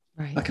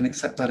 Right. I can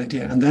accept that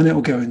idea. And then it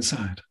will go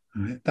inside.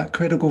 Right? That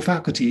critical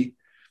faculty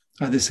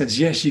either says,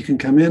 yes, you can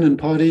come in and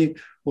party,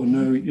 or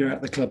no, you're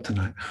at the club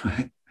tonight.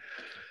 Right?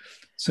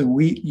 So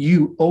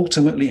you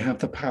ultimately have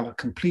the power,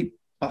 complete,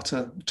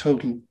 utter,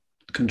 total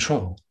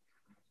control.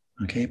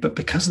 Okay, but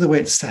because of the way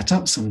it's set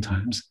up,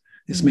 sometimes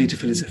it's made to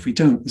feel as if we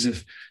don't, as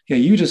if, yeah,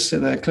 you just sit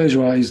there, close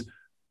your eyes,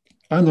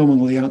 I'm the one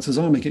with all the answers,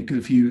 I'll make it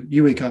good for you.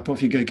 You wake up,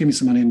 off you go, give me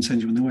some money and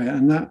send you on the way.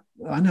 And that,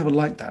 I never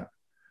liked that,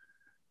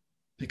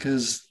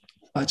 because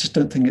I just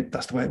don't think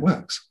that's the way it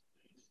works.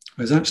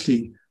 Whereas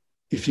actually,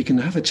 if you can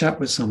have a chat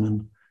with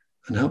someone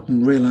and help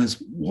them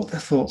realize what their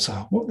thoughts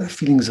are, what their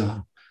feelings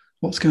are,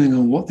 what's going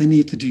on, what they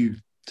need to do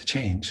to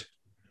change,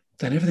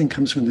 then everything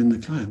comes from within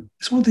the client.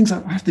 It's one of the things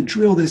I have to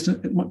drill this.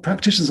 My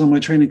practitioners on my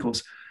training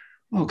course,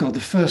 oh God, the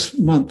first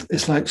month,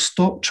 it's like,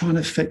 stop trying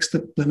to fix the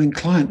blooming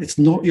client. It's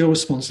not your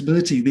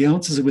responsibility. The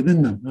answers are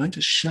within them, right?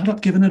 Just shut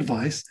up giving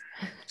advice,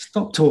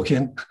 stop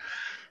talking,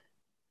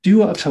 do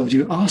what I've told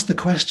you, ask the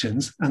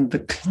questions, and the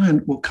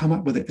client will come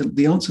up with it.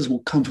 The answers will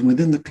come from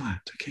within the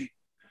client, okay?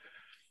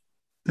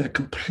 They're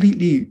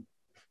completely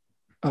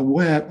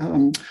aware,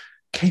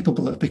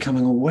 capable of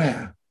becoming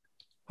aware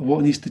of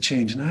what needs to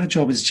change. And our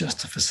job is just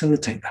to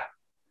facilitate that.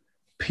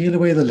 Peel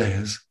away the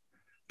layers,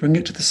 bring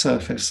it to the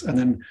surface, and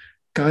then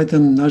guide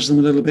them, nudge them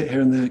a little bit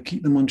here and there,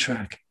 keep them on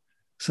track.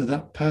 So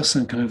that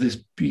person can have this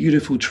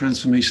beautiful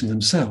transformation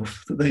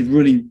themselves that they've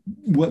really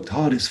worked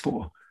hardest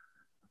for.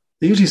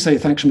 They usually say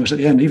thanks so much at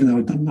the end, even though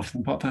I've done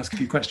nothing but ask a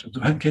few questions,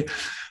 right? Okay.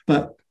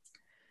 But,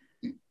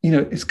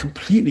 it's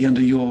completely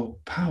under your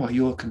power,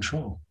 your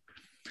control.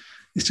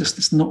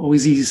 It's not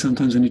always easy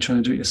sometimes when you're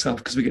trying to do it yourself,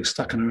 because we get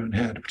stuck in our own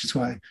head, which is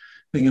why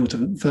being able to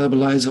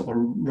verbalize it or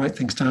write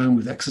things down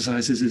with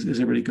exercises is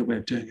a really good way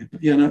of doing it.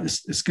 But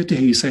it's good to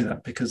hear you say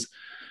that, because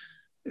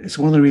it's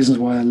one of the reasons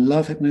why I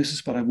love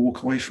hypnosis, but I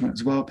walk away from it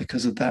as well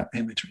because of that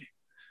imagery.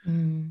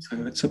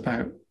 So it's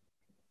about,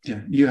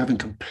 you having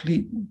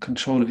complete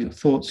control of your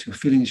thoughts, your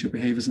feelings, your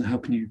behaviors, and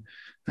helping you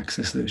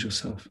access those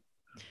yourself.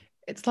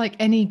 It's like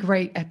any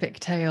great epic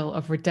tale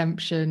of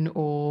redemption,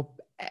 or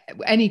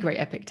any great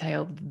epic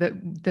tale,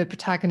 the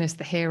protagonist,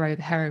 the hero,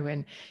 the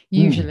heroine,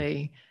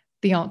 usually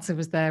the answer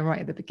was there right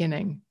at the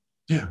beginning.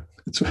 Yeah,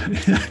 it's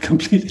right. Yeah,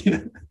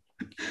 completely.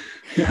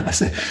 Yeah, I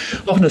say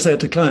it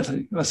to clients.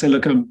 I say,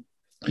 look, if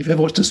you've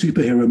ever watched a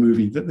superhero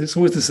movie, it's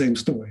always the same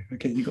story.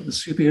 Okay, you've got the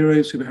superhero,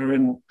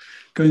 superheroine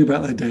going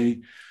about their day,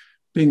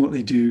 being what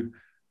they do,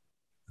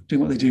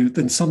 doing what they do.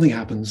 Then something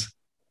happens.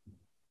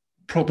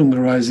 Problem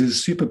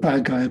arises, super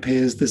bad guy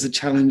appears, there's a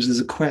challenge, there's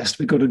a quest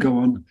we've got to go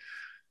on.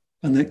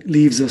 And that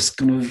leaves us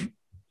kind of,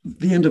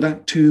 the end of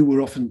Act 2,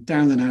 we're often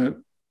down and out,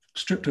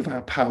 stripped of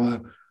our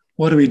power.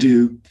 What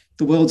do?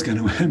 The world's going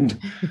to end.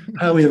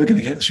 How are we ever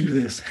going to get through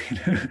this?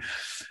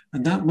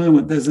 And that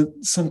moment, there's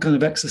some kind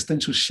of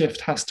existential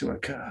shift has to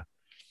occur.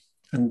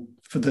 And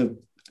for the,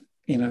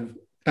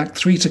 Act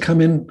 3 to come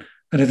in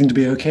and everything to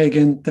be okay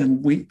again,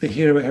 then the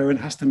hero or heroine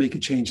has to make a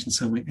change in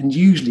some way. And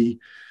usually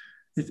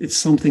it's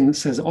something that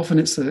says, often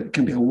it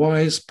can be a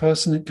wise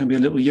person, it can be a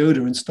little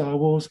Yoda in Star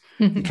Wars,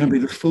 it can be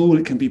the fool,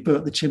 it can be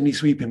Bert the chimney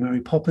sweep in Mary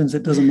Poppins,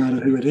 it doesn't matter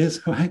who it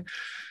is, right?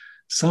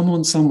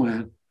 Someone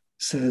somewhere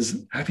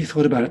says, have you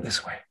thought about it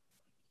this way?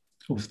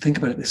 Or think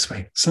about it this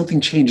way. Something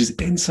changes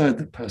inside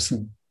the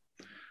person,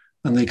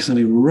 and they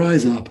suddenly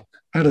rise up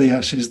out of the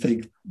ashes.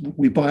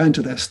 We buy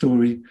into their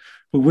story.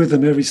 We're with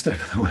them every step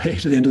of the way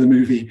to the end of the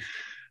movie.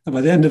 And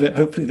by the end of it,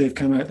 hopefully they've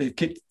come out, they've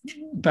kicked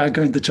bad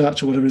going to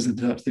church or whatever is in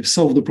church, they've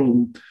solved the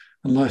problem,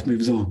 and life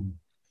moves on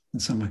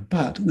in some way.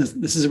 But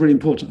this is really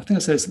important. I think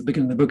I said this at the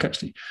beginning of the book,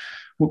 actually.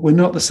 We're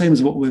not the same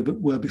as what we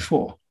were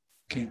before.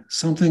 Okay,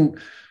 something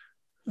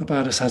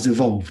about us has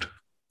evolved.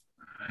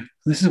 Right?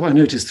 This is what I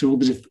noticed through all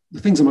the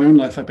things in my own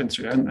life I've been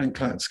through, and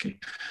clients.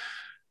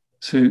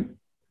 So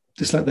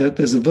just like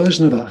there's a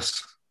version of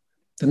us,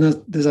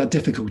 then there's our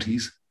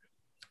difficulties,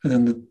 and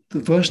then the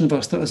version of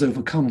us that has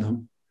overcome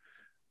them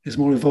is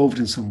more evolved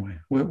in some way.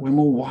 We're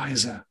more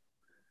wiser.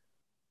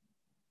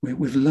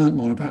 We've learned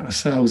more about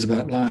ourselves,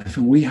 about life,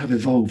 and we have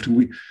evolved.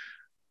 And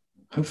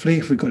hopefully,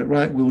 if we got it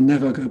right, we'll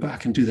never go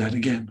back and do that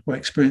again or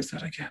experience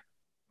that again.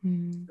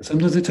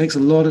 Sometimes it takes a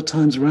lot of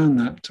times around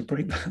that to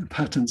break that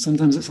pattern.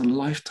 Sometimes it's a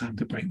lifetime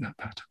to break that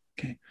pattern.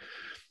 Okay,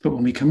 but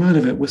when we come out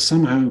of it, we're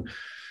somehow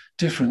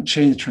different,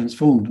 changed,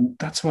 transformed, and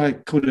that's why I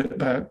call it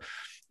about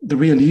the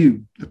real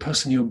you, the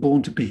person you're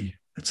born to be.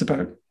 It's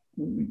about,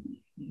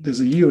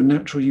 there's a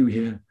natural you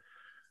here,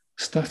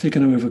 stuff you're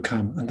going to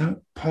overcome, and that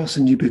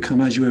person you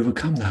become as you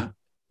overcome that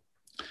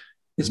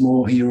is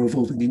more who you're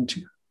evolving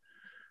into.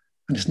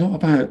 And it's not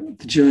about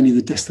the journey,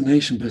 the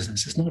destination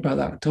business. It's not about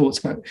that at all. It's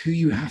about who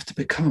you have to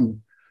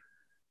become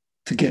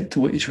to get to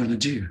what you're trying to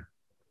do.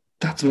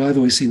 That's what I've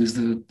always seen as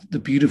the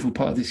beautiful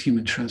part of this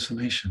human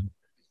transformation.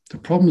 The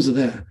problems are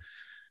there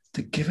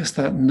to give us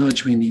that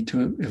nudge we need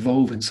to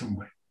evolve in some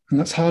way. And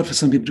that's hard for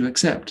some people to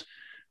accept.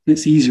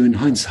 It's easier in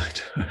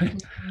hindsight.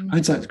 Right?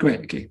 Hindsight's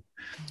great. Okay,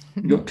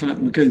 you've got a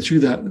client going through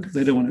that.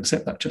 They don't want to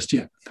accept that just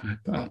yet, right?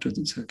 But afterwards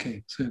it's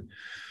okay. So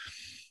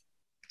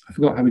I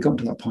forgot how we got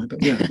to that point,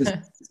 but yeah, there's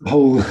a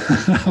whole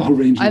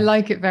range. I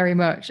like it very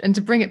much. And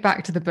to bring it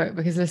back to the book,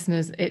 because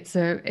listeners, it's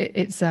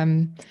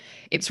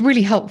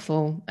really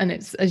helpful, and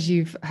it's, as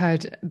you've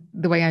heard,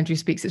 the way Andrew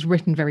speaks, it's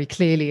written very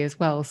clearly as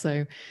well.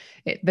 So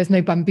there's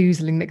no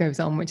bamboozling that goes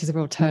on, which is a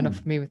real turn off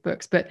for me with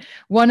books. But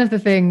one of the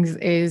things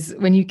is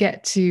when you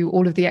get to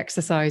all of the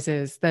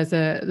exercises, there's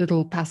a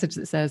little passage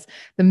that says,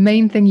 the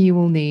main thing you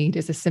will need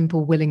is a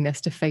simple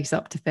willingness to face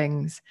up to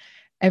things.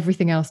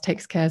 Everything else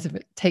takes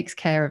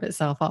care of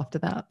itself after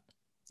that.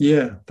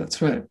 Yeah,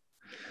 that's right.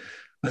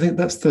 I think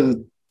that's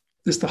the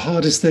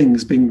hardest thing,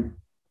 is being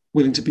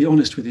willing to be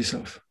honest with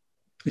yourself.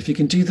 If you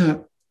can do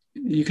that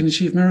you can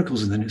achieve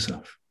miracles within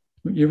yourself.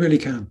 You really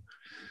can.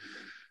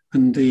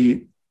 And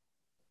the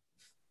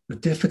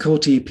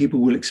difficulty people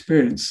will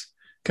experience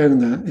going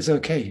there is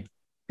okay.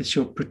 It's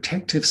your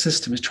protective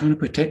system. It's trying to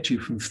protect you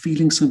from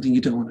feeling something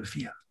you don't want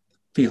to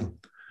feel.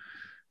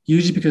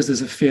 Usually because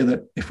there's a fear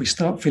that if we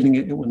start feeling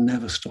it, it will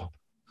never stop.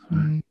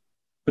 Right?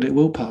 But it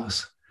will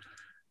pass.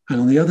 And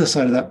on the other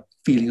side of that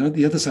feeling, on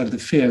the other side of the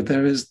fear,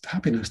 there is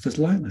happiness, there's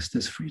lightness,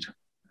 there's freedom.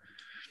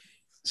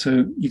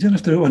 So you don't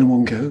have to do it in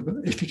one go, but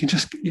if you can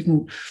just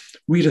even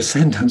read a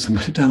sentence and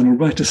put it down, or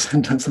write a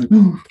sentence, and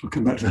I'll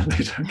come back to that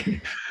later.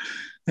 Okay.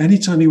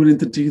 Anytime you're willing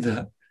to do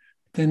that,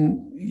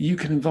 then you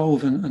can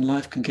evolve and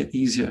life can get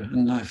easier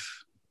and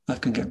life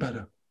can get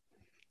better.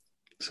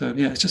 So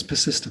yeah, it's just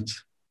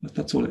persistence.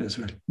 That's all it is,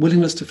 really.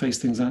 Willingness to face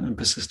things out and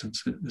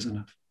persistence is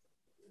enough.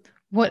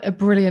 What a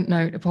brilliant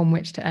note upon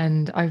which to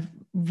end. I've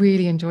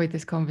really enjoyed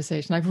this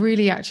conversation. I've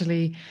really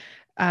actually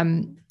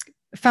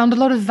found a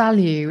lot of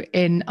value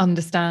in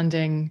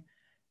understanding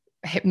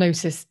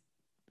hypnosis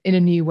in a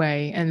new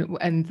way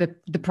and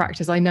the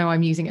practice. I know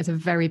I'm using it as a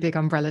very big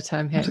umbrella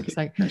term here,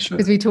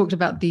 because we talked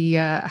about the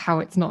how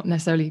it's not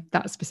necessarily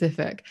that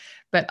specific,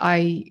 but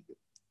I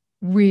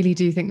really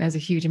do think there's a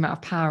huge amount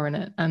of power in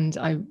it, and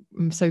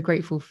I'm so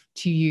grateful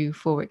to you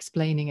for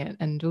explaining it,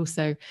 and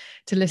also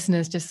to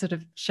listeners just sort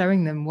of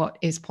showing them what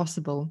is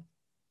possible.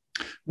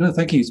 No,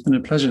 thank you. It's been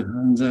a pleasure,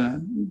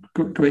 and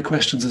great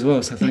questions as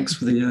well. So thanks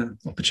for the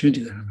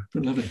opportunity there, Emma.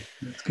 Lovely.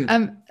 That's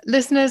good.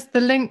 Listeners,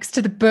 the links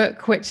to the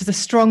book, which is a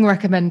strong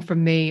recommend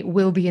from me,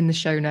 will be in the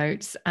show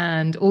notes,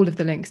 and all of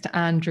the links to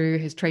Andrew,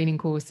 his training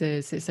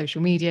courses, his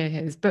social media,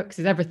 his books,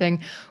 his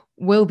everything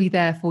will be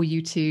there for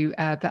you too.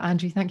 But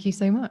Andrew, thank you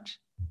so much.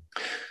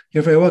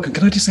 You're very welcome.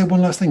 Can I just say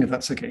one last thing, if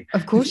that's okay?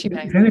 Of course you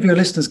may. If any of your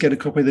listeners get a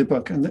copy of the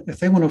book, and if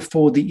they want to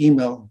forward the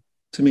email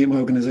to me at my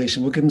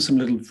organization, we'll give them some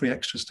little free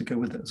extras to go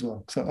with it as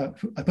well. So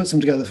I put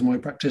some together for my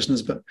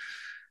practitioners, but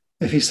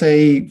if you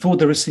forward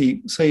the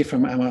receipt, say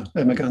from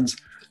Emma Guns,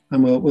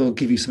 and we'll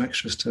give you some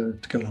extras to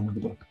go along with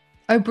the book.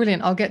 Oh,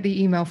 brilliant. I'll get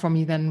the email from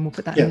you then, and we'll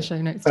put that in the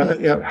show notes too.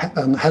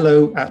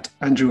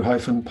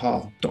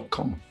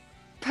 hello@andrew-parr.com.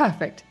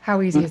 Perfect.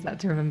 How easy is that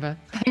to remember?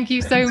 Thank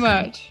you so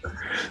much.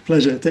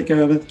 Pleasure. Take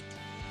care, Emma.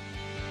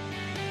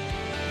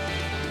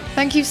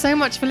 Thank you so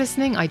much for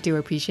listening. I do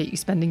appreciate you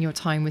spending your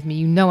time with me.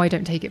 You know I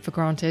don't take it for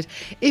granted.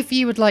 If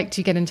you would like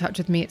to get in touch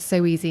with me, it's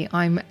so easy.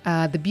 I'm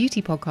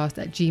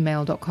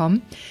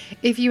thebeautypodcast@gmail.com.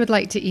 If you would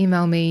like to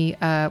email me,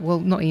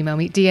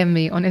 DM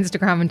me on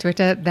Instagram and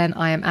Twitter, then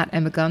I am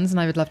 @EmmaGuns, and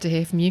I would love to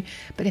hear from you.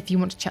 But if you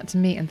want to chat to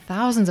me and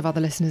thousands of other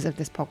listeners of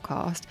this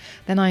podcast,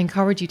 then I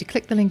encourage you to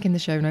click the link in the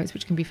show notes,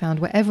 which can be found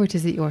wherever it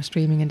is that you're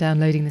streaming and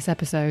downloading this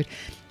episode,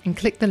 and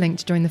click the link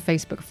to join the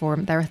Facebook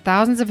forum. There are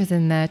thousands of us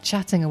in there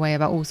chatting away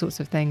about all sorts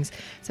of things.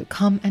 So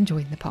come and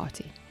join the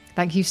party.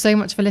 Thank you so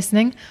much for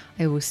listening.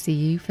 I will see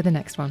you for the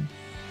next one.